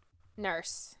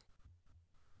 Nurse.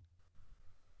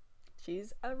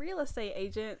 She's a real estate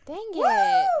agent. Dang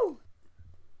it! Woo!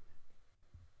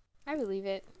 I believe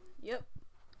it. Yep.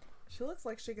 She looks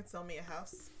like she could sell me a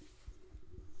house.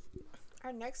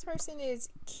 Our next person is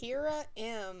Kira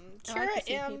M. I Kira like to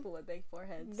see M. people with big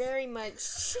foreheads. Very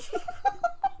much.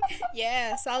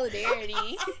 Yeah,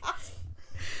 solidarity.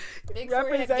 Big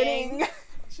forehead Representing. gang.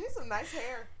 She has some nice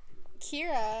hair.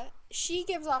 Kira, she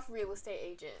gives off real estate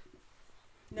agent.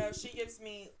 No, she gives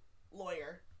me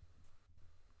lawyer.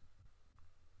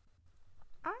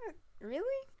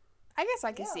 Really? I guess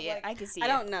I can Yeah, see it. like- I can see I it.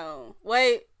 don't know.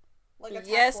 Wait. Like a tax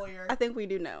Yes, lawyer. I think we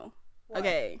do know. What?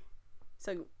 Okay.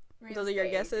 So Real those are your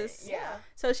estate guesses? agent, Yeah.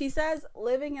 So she says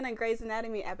living in a Grey's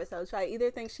Anatomy episode. So I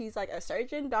either think she's like a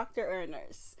surgeon, doctor, or a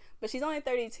nurse. But she's only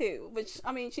 32, which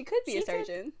I mean she could be She a could-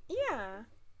 surgeon. Yeah.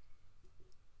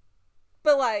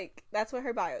 But like that's what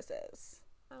her bio says.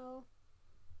 Oh.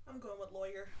 I'm going with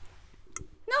lawyer.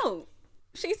 No,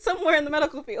 she's somewhere in the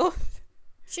medical field.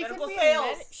 She Medical could be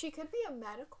sales. she could be a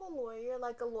medical lawyer,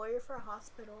 like a lawyer for a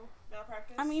hospital.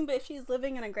 Malpractice. I mean, but if she's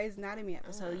living in a Grey's Anatomy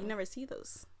episode, you never see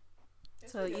those.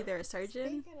 Yes, So we do. either a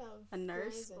surgeon, Speaking of a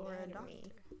nurse, Grey's or a Anatomy,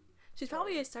 doctor. She's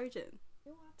probably a surgeon.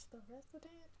 you watched The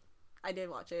Resident? I did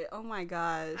watch it. Oh my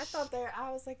gosh.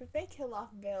 I was like, if they kill off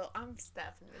Bill, I'm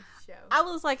stopping this show. I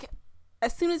was like,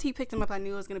 as soon as he picked him up, I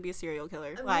knew it was gonna be a serial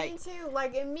killer. Like, Me too,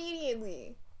 like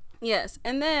immediately. yes.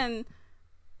 And then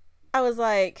I was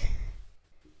like,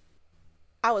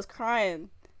 I was crying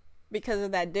because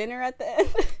of that dinner at the end.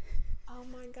 Oh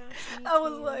my gosh. me I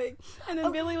was too. like, and then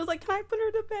Okay. Billy was like, "Can I put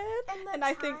her to bed?" and the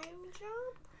I time think,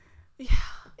 jump? yeah.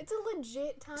 It's a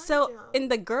legit time So, jump.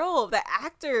 and the girl, the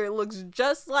actor, looks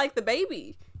just like the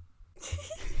baby.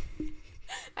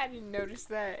 I didn't notice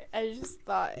that. I just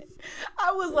thought,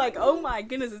 I was like, "Oh my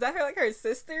goodness, is that her like her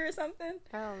sister or something?"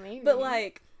 oh, maybe. But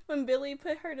like when Billy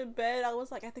put her to bed, I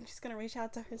was like, I think she's gonna reach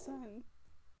out to her son.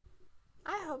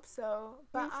 I hope so.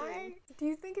 But Me too. do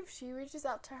you think if she reaches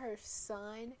out to her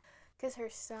son, because her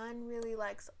son really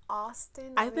likes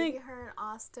Austin, I that maybe think- her and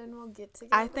Austin will get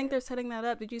together? I think they're setting that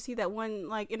up. Did you see that one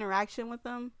like interaction with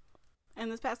them in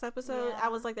this past episode? Yeah. I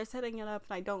was like, they're setting it up,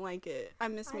 and I don't like it. I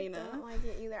miss I Mina. don't like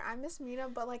it either. I miss Mina,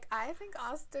 but like I think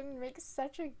Austin makes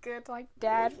such a good like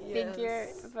dad figure.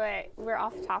 Yes. But we're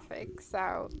off topic,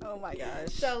 so Oh my gosh.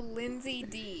 so Lindsay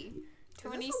D, Is this a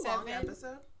long 27.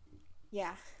 episode?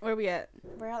 Yeah, Where are we at?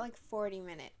 we're at like 40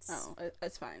 minutes. Oh,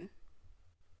 it's fine.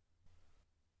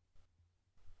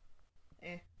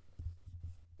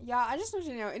 Y'all, I just want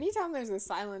you to know, anytime there's a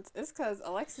silence, it's because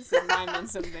Alexis is miming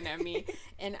something at me,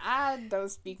 and I don't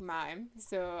speak mime,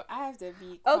 so I have to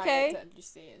be quiet Okay. to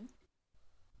understand.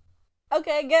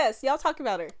 Okay, guess. Y'all talk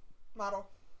about her. Model.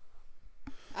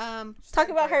 Talk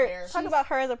about her. Hair. Talk about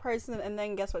her as a person, and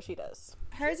then guess what she does.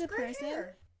 Her as a Great person,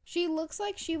 hair. she looks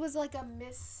like she was like a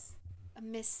Miss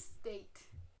State,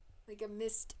 like a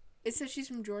Miss It says she's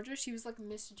from Georgia. She was like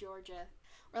Miss Georgia.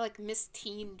 Or like Miss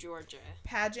Teen Georgia.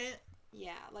 Pageant.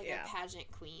 Yeah, like Yeah. a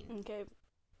pageant queen. Okay.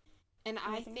 And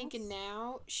I Anything think else?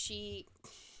 now she...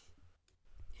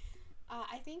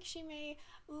 I think she may...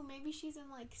 Ooh, maybe she's in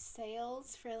like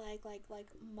sales for like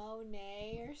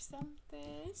Monet or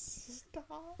something.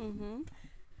 Stop. Mm-hmm.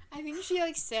 I think she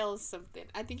like sells something.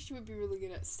 I think she would be really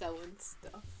good at selling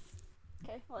stuff.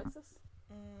 Okay, Alexis.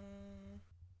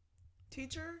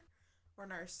 Teacher or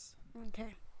nurse?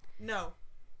 Okay. No.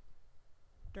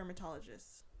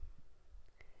 Dermatologist.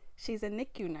 She's a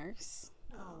NICU nurse.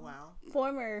 Oh, wow.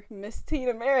 Former Miss Teen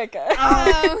America.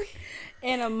 Oh,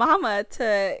 And a mama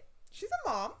to... She's a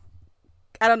mom.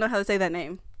 I don't know how to say that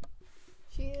name.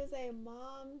 she is a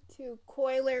mom to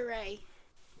Coiler Ray.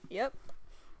 Yep.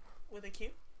 With a Q.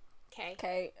 K.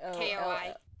 K-O-L-L-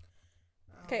 K-O-I.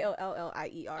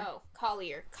 K-O-L-L-I-E-R. Oh,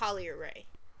 Collier Ray.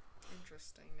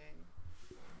 Interesting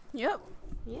name. Yep.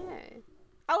 Yeah.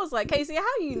 I was like, Casey, how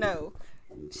you know?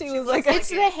 She was like, looks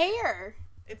It's like the it. hair.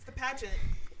 It's the pageant.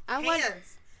 I want.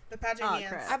 Hands. The pageant Oh, hands.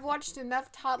 crap. I've watched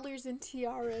enough toddlers and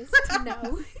tiaras to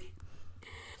know.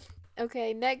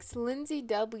 Okay, next, Lindsay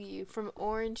W. from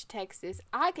Orange, Texas.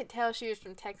 I could tell she was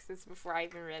from Texas before I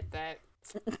even read that.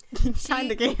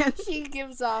 kind of can. She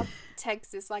gives off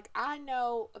Texas. Like, I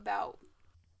know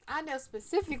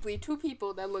specifically 2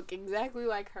 people that look exactly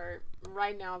like her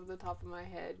right now off the top of my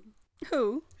head.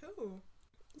 Who? Who?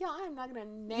 Yeah, I am not going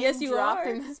to name Yes, you drop are.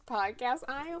 in this podcast.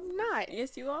 I am not.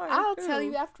 Yes, you are. I'll Who? tell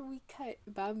you after we cut,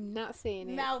 but I'm not saying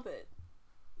it. Mouth it.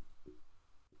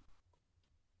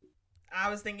 I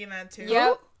was thinking that too.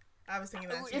 Yep. I was thinking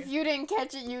that too. If you didn't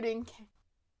catch it, you didn't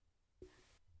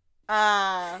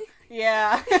catch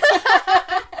Yeah.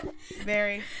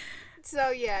 Very. So,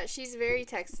 yeah, she's very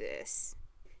Texas.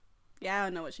 Yeah, I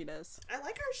don't know what she does. I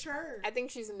like her shirt. I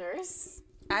think she's a nurse.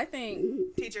 I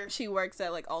think Teacher. she works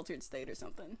at like Altered State or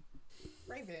something.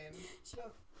 Raven.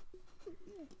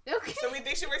 Okay. So we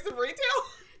think she works in retail?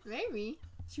 Maybe.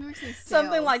 She works in sales.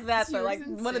 Something like that, She though. works Like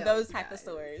in one of sales, those type of guys.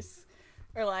 stores.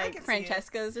 Or like can see it.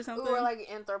 Francesca's or something. Or like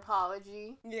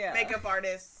anthropology. yeah. Makeup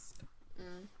artist.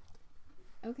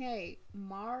 Okay,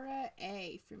 Mara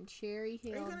A. from Cherry Are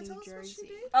you Hill, gonna New tell us what she Jersey.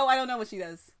 did? Oh, I don't know what she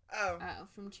does. Oh.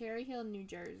 From Cherry Hill, New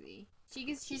Jersey.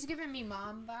 She's giving me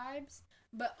mom vibes,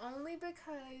 but only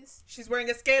because She's wearing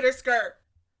a skater skirt.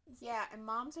 yeah, and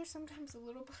moms are sometimes a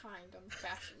little behind on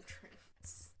fashion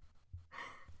trends.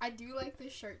 I do like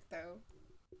this shirt though.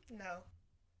 No.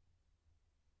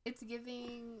 It's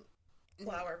giving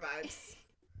Flower vibes.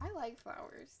 I like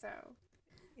flowers, so.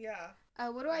 Yeah.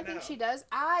 What do I think know. she does?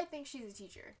 I think she's a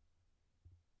teacher.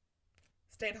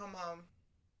 Stay-at-home mom.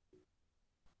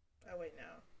 Oh, wait, no.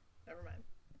 Never mind.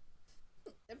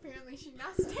 Apparently she's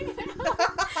not staying at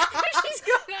home. She's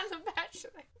going on The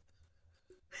Bachelor.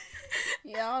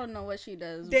 Yeah, I don't know what she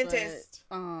does. Dentist.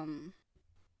 But,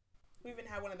 We haven't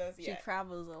had one of those she yet.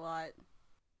 travels a lot.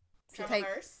 Travel take-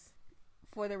 nurse.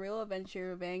 For the real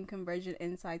adventure, van conversion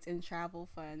insights and travel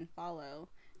fun follow.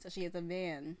 So she has a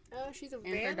van Oh, she's a her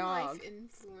van dog. life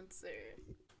influencer.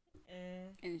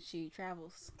 and she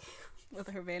travels with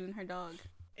her van and her dog.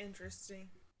 Interesting.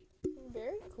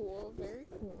 Very cool, very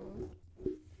cool.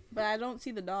 But I don't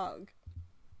see the dog.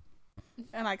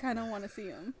 And I kind of want to see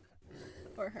him.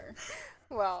 Or her.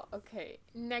 Well, okay.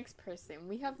 Next person.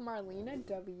 We have Marlena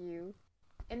W.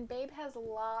 And Babe has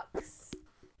locks.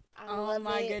 I Oh love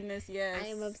my it. goodness, yes. I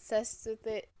am obsessed with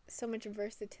it. So much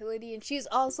versatility. And she's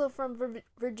also from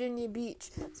Virginia Beach.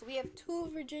 So we have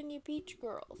 2 Virginia Beach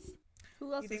girls.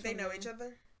 Who else You think is they from know there? each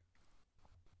other?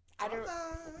 I don't...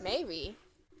 Maybe.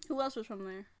 Who else was from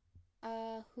there?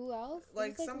 Who else?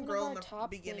 Like Who's, some one girl of in our the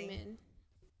top beginning. women?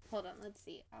 Hold on, let's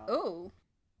see. Oh.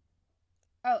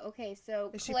 Oh, okay. So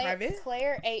Is she private?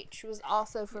 Claire H was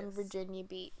also from Yes. Virginia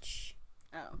Beach.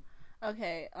 Oh.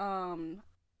 Okay.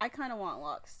 I kind of want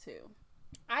locks too.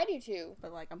 I do too.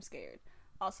 But like I'm scared.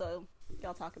 Also,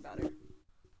 y'all talk about her.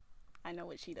 I know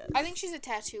what she does. I think she's a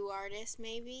tattoo artist,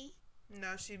 maybe.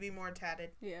 No, she'd be more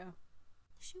tatted. Yeah.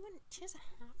 She wouldn't. She doesn't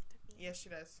have to be. Yes, she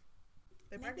does.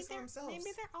 They Maybe practice on they're, themselves.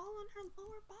 maybe they're all on her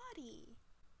lower body.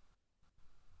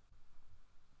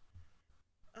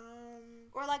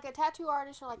 Or like a tattoo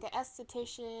artist, or like an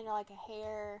esthetician, or like a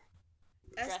hair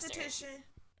dresser. Esthetician,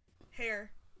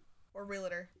 hair, or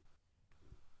realtor.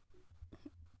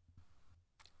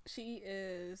 She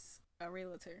is a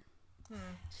realtor. Hmm.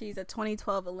 She's a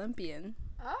 2012 Olympian.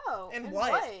 Oh. And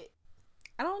what?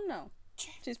 I don't know.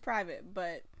 She's private,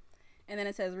 but... And then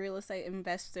it says real estate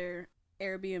investor,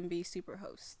 Airbnb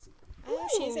superhost. Oh,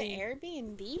 she's an Ooh.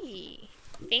 Airbnb.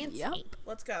 Fancy. Yep.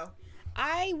 Let's go.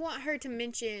 I want her to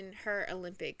mention her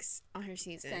Olympics on her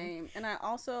season. Same. And I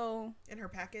also In her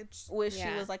package. wish she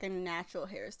Yeah. was like a natural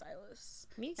hairstylist.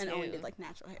 Me too. And only did like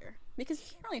natural hair. Because you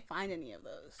can't really find any of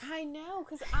those. I know,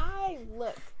 because I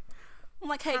look. I'm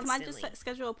like, hey, can I just Constantly.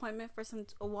 schedule an appointment for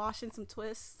a wash and some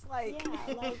twists? Like,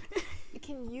 Yeah, like,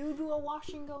 can you do a wash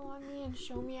and go on me and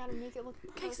show me how to make it look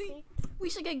perfect? Casey, we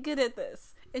should get good at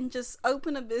this and just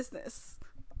open a business.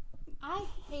 I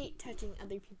hate touching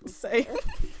other people's Same. hair.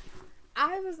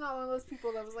 I was not one of those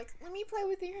people that was like, let me play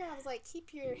with your hair. I was like,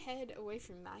 keep your head away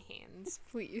from my hands,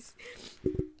 please.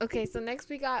 Okay, so next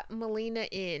we got Melina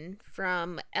In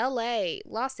from LA,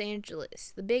 Los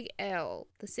Angeles, the Big L,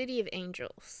 the City of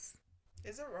Angels.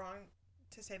 Is it wrong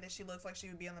to say that she looks like she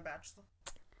would be on The Bachelor?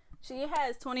 She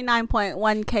has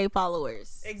 29.1K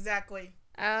followers. Exactly.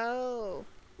 Oh.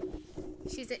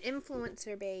 She's an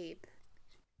influencer, babe.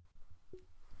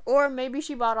 Or maybe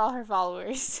she bought all her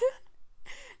followers.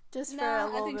 Just for a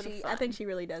little bit of fun. I think she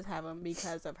really does have them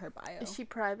because of her bio. Is she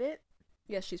private?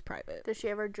 Yes, she's private. Does she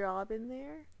have her job in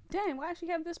there? Dang, why does she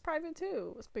have this private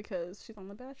too? It's because she's on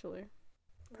The Bachelor.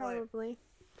 Probably.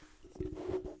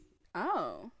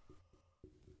 Oh.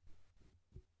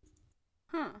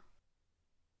 Huh.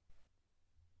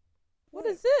 What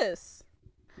is this?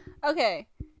 Okay.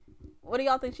 What do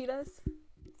y'all think she does?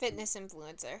 Fitness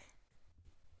influencer.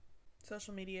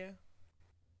 Social media.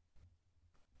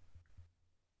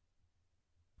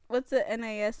 What's the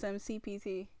NASM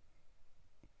CPT?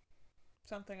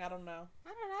 Something I don't know. I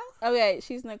don't know. Okay,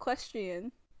 she's an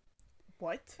equestrian.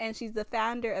 What? And she's the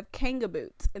founder of Kanga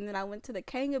Boots. And then I went to the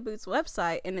Kanga Boots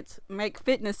website, and it's make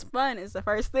fitness fun is the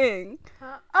first thing.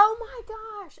 Oh my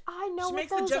gosh! I know She what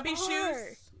makes those the jumpy are.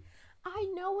 shoes. I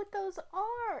know what those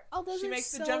are. Oh, those She are makes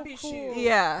so the jumpy cool. shoes.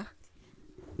 Yeah.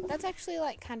 That's actually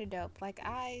like kind of dope. Like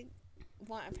I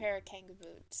want a pair of Kanga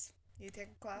boots. You take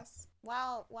a class?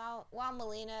 Wow,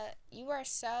 Melina, you are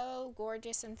so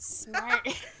gorgeous and smart.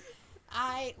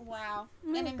 An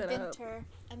Make that up. inventor,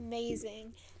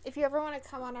 amazing. If you ever want to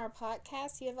come on our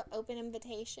podcast, you have an open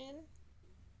invitation.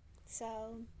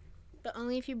 So, but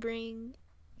only if you bring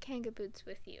Kanga boots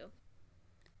with you.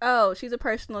 Oh, she's a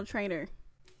personal trainer.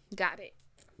 Got it.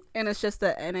 And it's just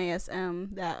the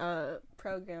NASM, that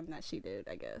program that she did,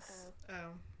 I guess.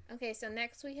 Oh. Okay, so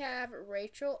next we have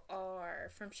Rachel R.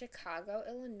 from Chicago,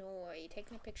 Illinois,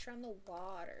 taking a picture on the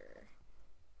water.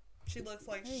 She looks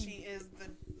like she is the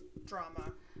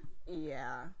drama.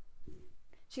 Yeah.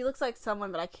 She looks like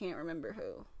someone, but I can't remember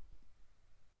who.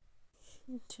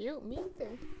 Shoot, me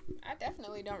either. I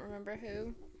definitely don't remember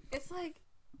who. It's like...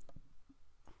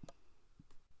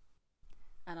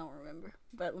 I don't remember,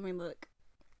 but let me look.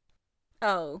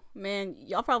 Oh, man,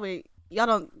 y'all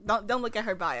don't look at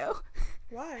her bio.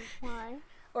 Why? Why?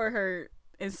 Or her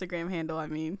Instagram handle, I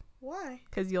mean. Why?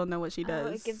 Because you'll know what she does.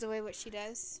 Oh, it gives away what she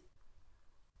does.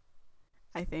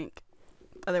 I think.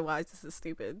 Otherwise, this is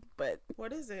stupid. But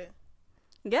What is it?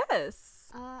 yes,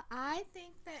 I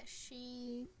think that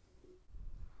she...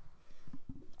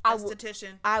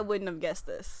 Esthetician. I wouldn't have guessed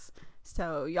this.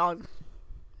 So y'all,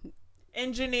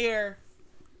 Engineer.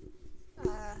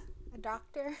 a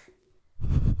doctor,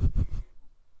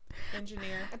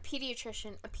 Engineer. a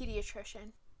pediatrician.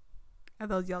 are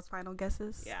those y'all's final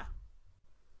guesses? Yeah.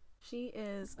 She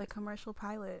is a commercial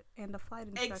pilot and a flight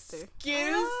instructor.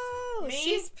 Excuse me?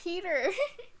 She's Peter.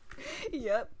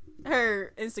 Yep.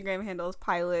 Her Instagram handle is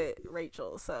Pilot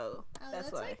Rachel. So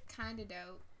that's why. like kind of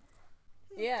dope.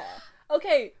 Yeah.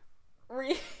 Okay.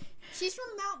 She's from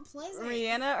Mount Pleasant.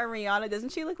 Rihanna or Rihanna,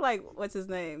 doesn't she look like, what's his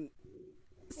name?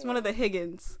 It's one of the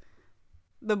Higgins.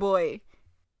 The boy.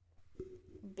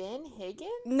 Ben Higgins?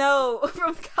 No,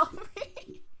 from Calvary.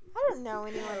 I don't know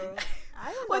anyone.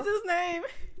 I don't What's know. his name?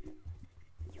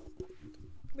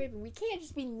 Raven, we can't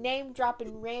just be name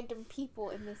dropping random people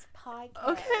in this podcast.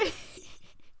 Okay.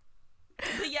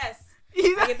 But yes.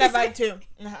 He's I get that vibe too.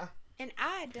 Uh-huh. And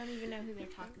I don't even know who they're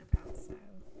talking about, so.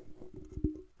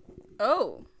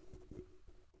 Oh.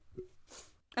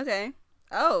 Okay.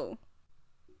 Oh.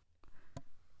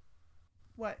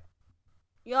 What?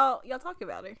 Y'all talk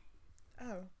about her.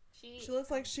 Oh. She She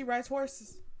looks like she rides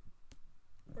horses.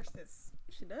 Horses.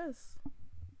 She does.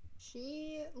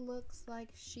 She looks like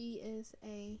she's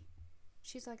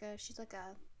like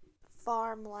a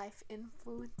farm life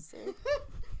influencer.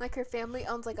 Like her family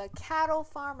owns like a cattle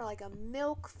farm or like a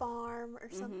milk farm or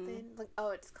something. Like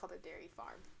it's called a dairy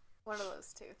farm. One of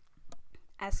those two.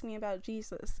 Ask me about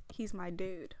Jesus. He's my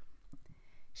dude.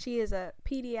 She is a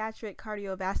pediatric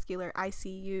cardiovascular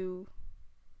ICU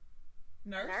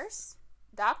Nurse?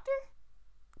 Doctor?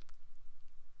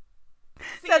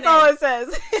 That's all it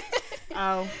says.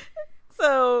 Oh.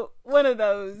 So, one of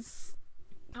those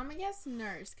I'm gonna guess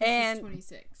Nurse because And- she's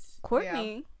 26.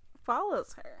 Courtney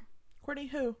follows her. Courtney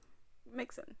who?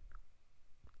 Mixon.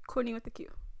 Courtney with the Q.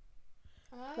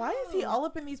 Why is he all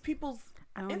up in these people's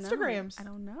I don't Instagrams? know. I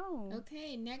don't know.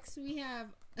 Okay, next we have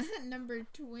number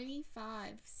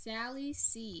 25, Sally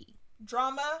C.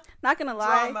 drama? Not gonna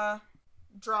lie,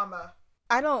 Drama.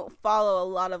 I don't follow a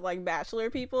lot of like Bachelor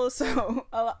people, so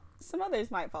some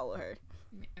others might follow her.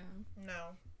 No,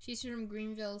 She's from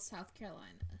Greenville, South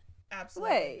Carolina.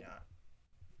 absolutely Wait. not.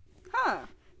 Huh.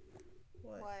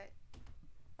 What?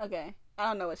 Okay. I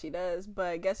don't know what she does,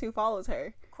 but guess who follows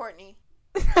her? Courtney.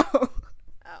 No.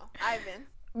 Oh, Ivan.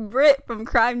 Britt from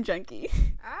Crime Junkie.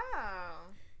 Oh.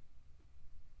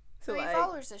 So How many like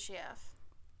followers does she have?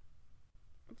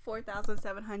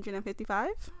 4,755.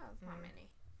 Oh, not many.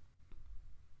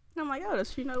 I'm like, oh,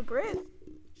 does she know Britt?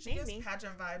 She gives Maybe.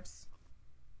 pageant vibes.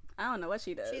 I don't know what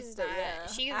she does. She's but not- yeah.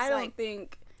 she gives, I don't like-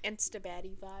 think. Insta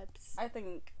baddie vibes. I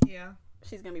think Yeah,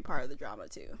 she's gonna be part of the drama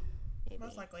too. Maybe.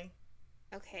 most likely.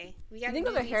 Okay, we You gotta think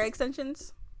do those are hair these-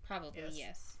 extensions? Probably, Yes.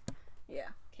 yes. Yeah.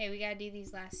 Okay, we gotta do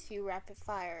these last few rapid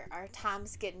fire. Our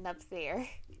time's getting up there.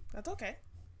 That's okay.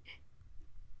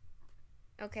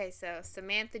 Okay, so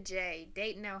Samantha J,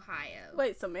 Dayton, Ohio.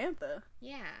 Wait, Samantha.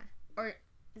 Yeah. Or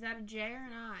is that a J or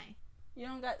an I? You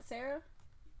don't got Sarah?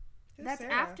 Who's That's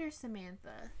Sarah? after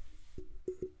Samantha.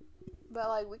 But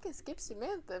like, we can skip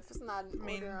Samantha if it's not in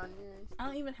mean- order on yours. I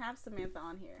don't even have Samantha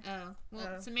on here. Oh,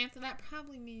 well, Oh. Samantha, that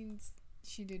probably means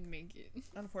she didn't make it.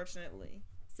 Unfortunately,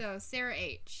 So Sarah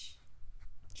H,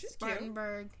 she's cute.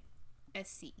 Spartanburg,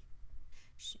 SC.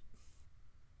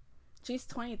 She's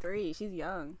 23. She's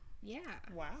young. Yeah.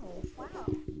 Wow. Wow.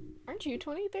 Aren't you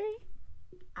 23?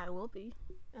 I will be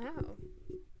Oh.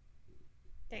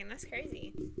 Dang, that's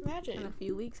crazy. in a Imagine.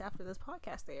 few weeks after this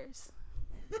podcast airs.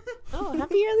 Oh,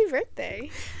 happy early birthday.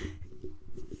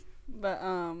 But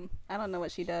I don't know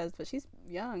what she does, but she's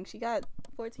young. She got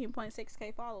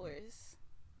 14.6K followers.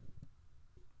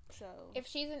 So If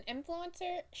she's an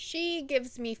influencer, she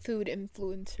gives me food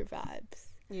influencer vibes.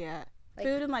 yeah, Like-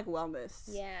 food and like wellness.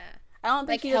 Yeah. I don't Like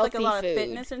think she does like a healthy lot of food.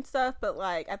 fitness and stuff, but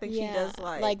like I think she does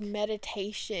like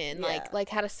meditation, Yeah. like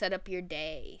how to set up your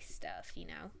day stuff, you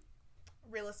know.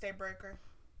 Real estate broker.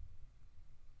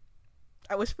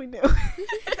 I wish we knew.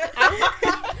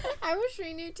 I wish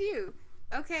we knew too.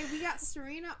 Okay, we got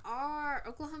Serena R,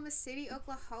 Oklahoma City,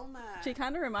 Oklahoma. She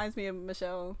kind of reminds me of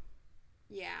Michelle.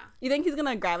 Yeah. You think he's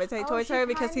gonna gravitate towards her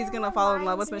because he's gonna fall in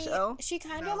love with Michelle? She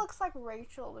kind of No. looks like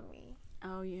Rachel to me.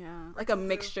 Oh yeah, like a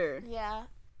mixture. Yeah.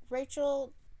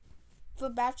 Rachel, the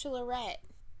Bachelorette.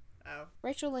 Oh.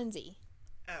 Rachel Lindsay.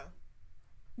 Oh.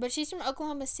 But she's from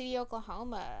Oklahoma City,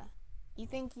 Oklahoma. You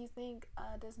think,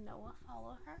 does Noah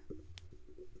follow her?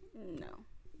 No.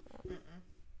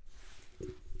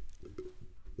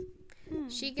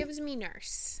 She gives me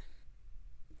Nurse.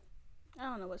 I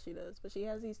don't know what she does, but she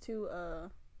has these two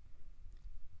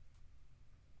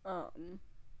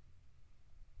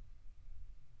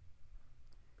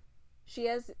she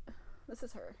has this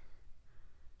is her.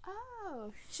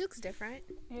 Oh, she looks different.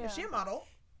 Yeah. Is she a model?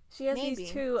 She has Maybe.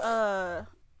 these two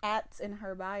ats in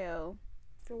her bio.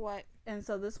 For what? And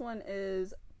so this one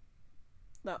is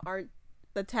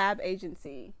the Tab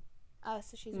Agency Oh,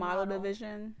 so she's a model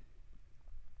division.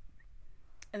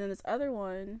 And then this other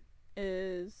one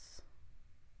is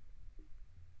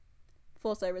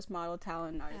full service model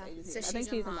talent and artist Oh, agency. so I think she's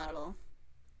a she's a model. model.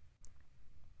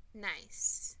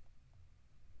 Nice.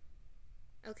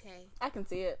 Okay, I can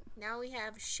see it. now we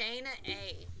have Shayna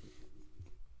A.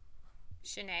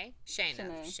 Shanae?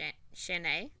 Shanae.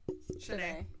 Shanae?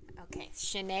 Shanae. Okay,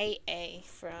 Shanae A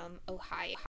from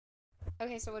Ohio.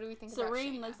 Okay, so what do we think about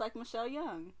Serene Shayna? looks like Michelle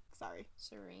Young. Sorry.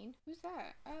 Serene? Who's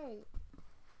that? Oh,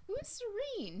 who is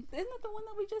Serene? Isn't that the one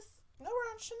that we just... No,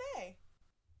 we're on Shanae.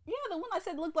 Yeah, the one I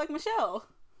said looked like Michelle.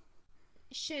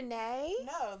 Shanae?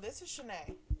 No, this is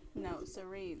Shanae. No,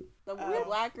 Serene. The Oh.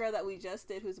 black girl that we just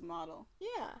did who's a model.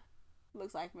 Yeah.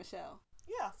 Looks like Michelle.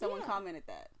 Yeah. Someone Yeah. commented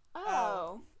that.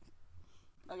 Oh.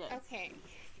 Okay. Okay.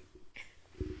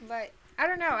 But I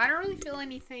don't know. I don't really feel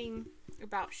anything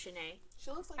about Shanae. She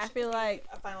looks like I she feel could be like-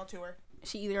 a final tour.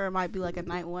 She either might be like a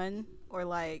night one or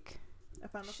like... A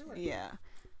final tour. Yeah.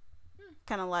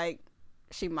 Kind of like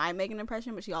she might make an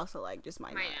impression, but she also like just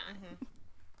might Might not. not.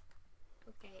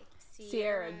 Okay.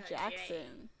 Sierra J.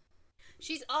 Jackson.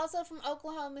 She's also from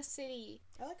Oklahoma City,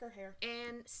 I like her hair.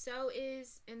 and so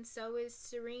is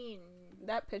Serene.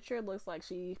 That picture looks like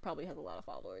she probably has a lot of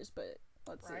followers, but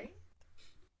let's Right?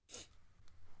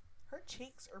 Her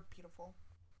cheeks are beautiful.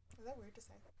 Is that weird to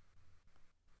say?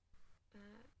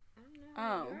 don't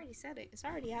know. Oh. You already said it. It's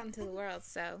already out into the world,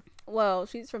 so. Well,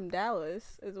 she's from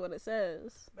Dallas, is what it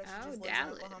says. But she Oh, just lives in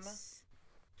Oklahoma. Dallas.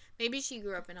 Maybe she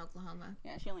grew up in Oklahoma.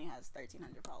 Yeah, she only has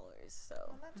 1,300 followers, so.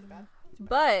 Well, not too bad.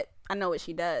 But I know what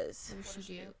she does. What does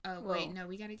she do? do? Oh, Well, wait, no,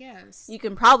 we gotta guess. You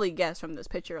can probably guess from this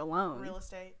picture alone. Real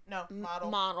estate? No,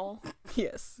 model. Model.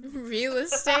 Yes. Real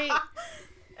estate.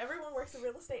 Everyone works in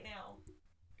real estate now.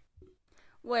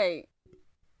 Wait.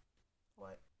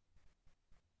 What?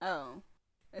 Oh.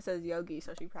 It says yogi,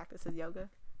 so she practices yoga.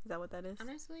 Is that what that is?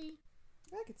 Honestly,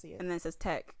 I could see it. And then it says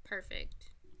tech. perfect.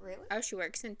 Really? Oh, she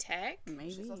works in tech? Maybe.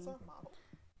 She's also a model.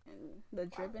 And the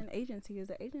Driven agency is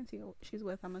the agency she's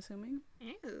with, I'm assuming.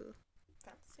 Ew.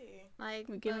 Fancy. Like,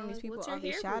 We're giving these people what's all her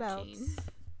these hair shout outs. routine?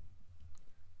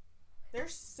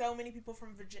 There's so many people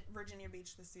from Virginia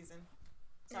Beach this season.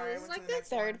 Sorry, I This is went like to the the next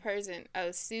third one. person. Oh,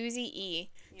 Susie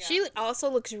E. Yeah. She also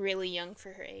looks really young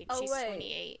for her age. Oh, She's wait.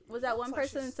 28. Was that Looks one like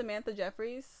person she's- Samantha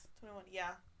Jeffries? 21. Yeah.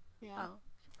 Yeah. Oh.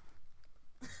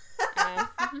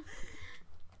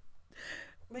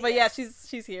 But yeah,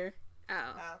 she's here.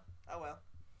 Oh. Oh well.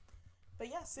 But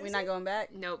yeah, Susie. We're not going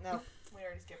back. Nope. No, we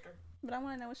already skipped her. But I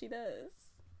want to know what she does.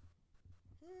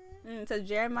 Mm, It says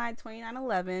Jeremiah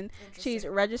 2911. She's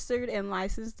interesting. registered and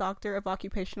licensed doctor of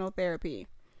occupational therapy,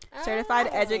 certified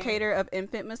Oh. educator of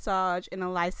infant massage, and a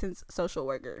licensed social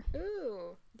worker.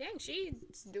 Ooh. Dang, she's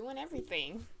doing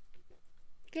everything.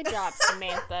 Good job,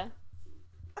 Samantha.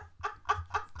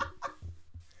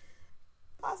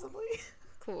 Possibly.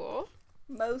 Cool.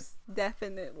 Most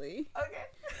definitely. Okay.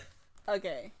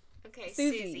 Okay. Okay,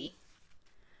 Susie. Susie.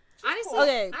 Honestly,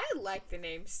 Okay. I like the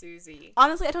name Susie.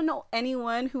 Honestly, I don't know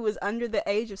anyone who is under the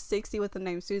age of 60 with the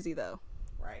name Susie, though.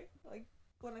 Right. Like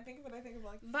when I think of it, I think of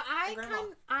like. But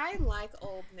I like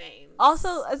old names.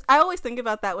 Also, I always think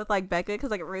about that with like Becca,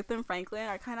 because like Ruth and Franklin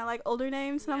are kind of like older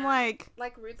names, and I'm Yeah.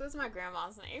 like, Ruth was my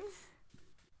grandma's name.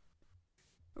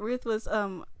 Ruth was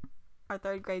our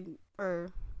third grade,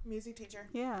 or Music teacher.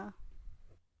 yeah,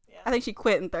 Yeah. I think she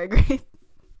quit in third grade,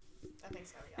 I think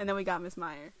so. Yeah. and then we got Miss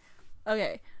Meyer.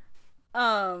 Okay,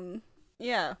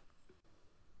 yeah,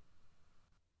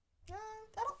 I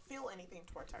don't feel anything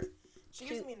towards her. She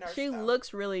gives me nerves. she though.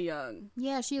 looks really young,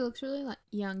 Yeah, she looks really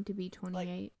young to be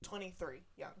 28. 23,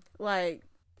 young. like,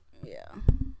 yeah.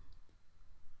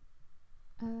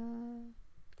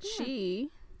 She,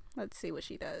 let's see what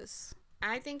she does.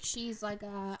 I think she's like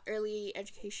a early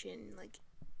education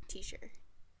teacher,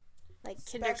 like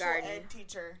kindergarten. Special ed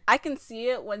teacher. I can see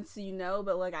it once you know,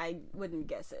 but like I wouldn't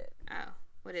guess it. Oh,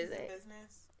 what is She's in it?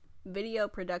 business. Video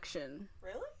production.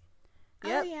 Really?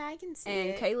 Yep. Oh yeah, I can see And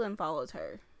it. Kaylin follows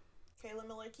her. Kayla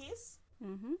Miller Keys.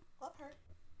 Mm-hmm. Love her.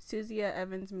 Suzia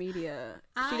Evans Media.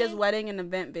 She does I- wedding and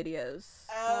event videos.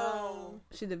 Oh.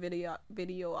 She's a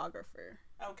videographer.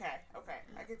 Okay. Okay.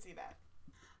 I can see that.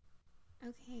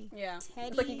 Okay. Yeah. Teddy.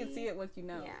 It's like you can see it once you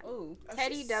know. Yeah. Ooh. Oh,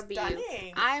 Teddy she's W.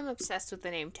 Stunning. I am obsessed with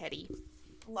the name Teddy.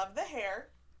 Love the hair.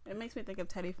 It makes me think of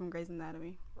Teddy from Grey's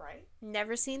Anatomy. Right.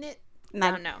 Never seen it?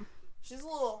 No, No. She's a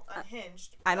little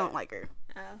unhinged. I don't but- like her.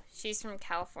 Oh, she's from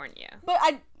California. But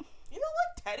You don't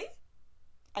like Teddy?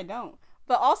 I don't.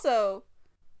 But also,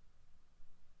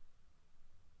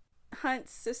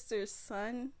 Hunt's sister's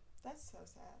son. That's so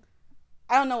sad.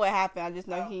 I don't know what happened. I just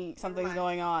know Oh, never something's mind.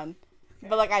 going on. Okay.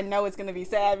 But like I know it's gonna be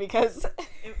sad because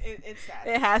It's sad.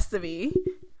 it has to be.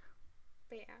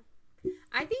 But yeah.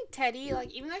 I think Teddy,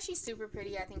 even though she's super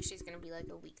pretty, I think she's gonna be like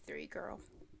a week 3 girl.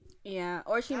 Yeah,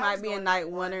 or she I might was be a going night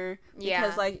with winner because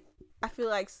Yeah. like I feel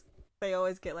like they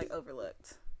always get like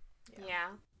overlooked. Yeah.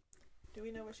 Do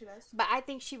we know what she does? But I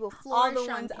think she will All flourish the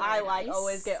on ones I like Paradise.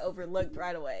 always get overlooked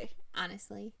right away.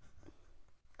 Honestly.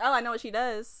 Oh, I know what she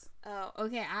does. Oh,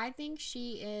 okay. I think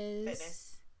she is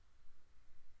Fitness.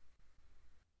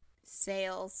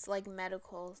 sales, like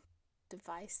medical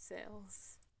device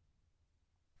sales.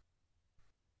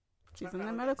 She's I'd in the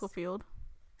probably medical guess. field.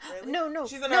 Really? No.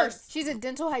 She's a nurse. She's a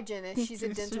dental hygienist. She's a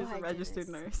dental hygienist. registered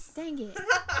nurse. Dang it.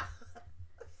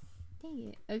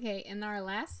 Dang it. Okay, and our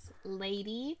last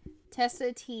lady,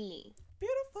 Tessa T.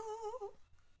 Beautiful.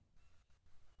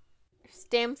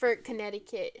 Stamford,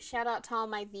 Connecticut. Shout out to all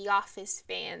my The Office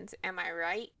fans. Am I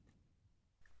right?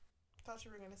 Thought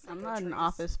you were gonna say. I'm Go not an Trees.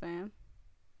 Office fan.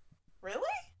 Really?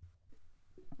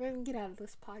 We're gonna get out of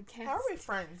this podcast. How are we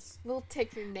friends? We'll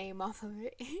take your name off of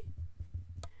it.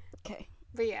 Okay.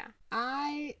 But yeah,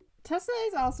 Tessa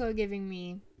is also giving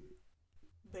me.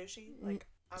 Bushy? Like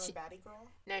I'm She- a baddie girl?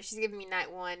 No, she's giving me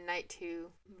night 1, night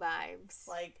 2 vibes.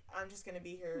 Like I'm just gonna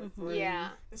be here Mhm. for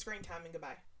Yeah. the screen time and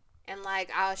goodbye. And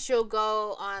she'll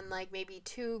go on maybe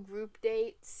 2 group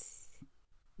dates.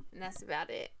 And that's about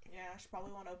it. Yeah, she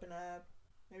probably won't open up.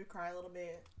 Maybe cry a little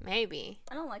bit. Maybe.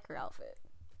 I don't like her outfit.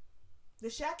 The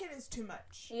jacket is too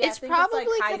much. Yeah, it's I think probably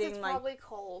because hiding, it's probably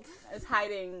cold. it's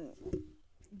hiding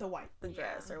The white. the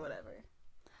dress Yeah. or whatever.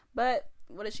 But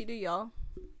what did she do, y'all?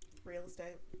 Real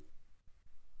estate.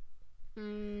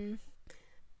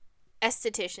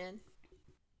 Esthetician.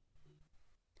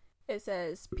 It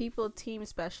says people team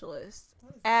specialist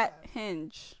What is at that?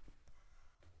 Hinge.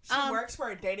 She works for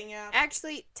a dating app.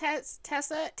 Actually, Tessa,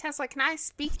 can I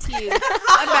speak to you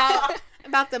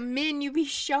about the men you be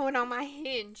showing on my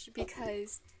Hinge,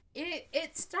 because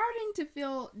it's starting to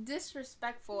feel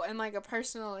disrespectful and like a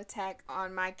personal attack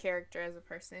on my character as a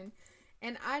person,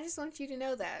 and I just want you to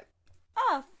know that.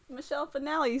 Ah, Michelle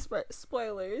finale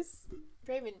spoilers.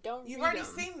 Raven, don't You've read already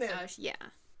seen them. Oh, yeah.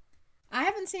 I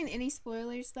haven't seen any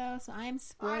spoilers though, so I am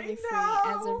spoiler free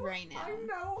as of right now. I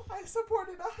know. I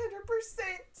supported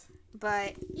 100%.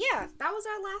 But yeah, that was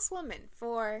our last woman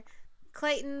for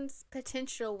Clayton's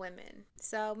potential women.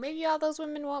 So maybe all those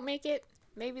women won't make it.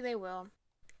 Maybe they will.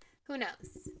 Who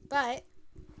knows? But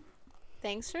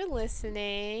thanks for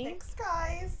listening. Thanks,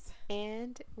 guys.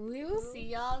 And we will see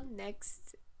y'all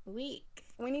next week.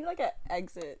 We need like an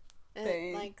exit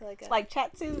thing. Like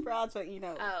Chat to the broads, but you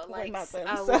know, Oh, we're like, not them,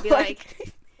 oh, so, we'll be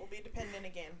like, We'll be dependent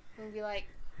again.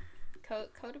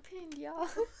 codependent, y'all.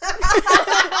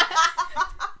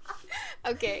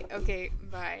 Okay,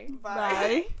 bye.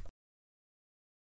 bye.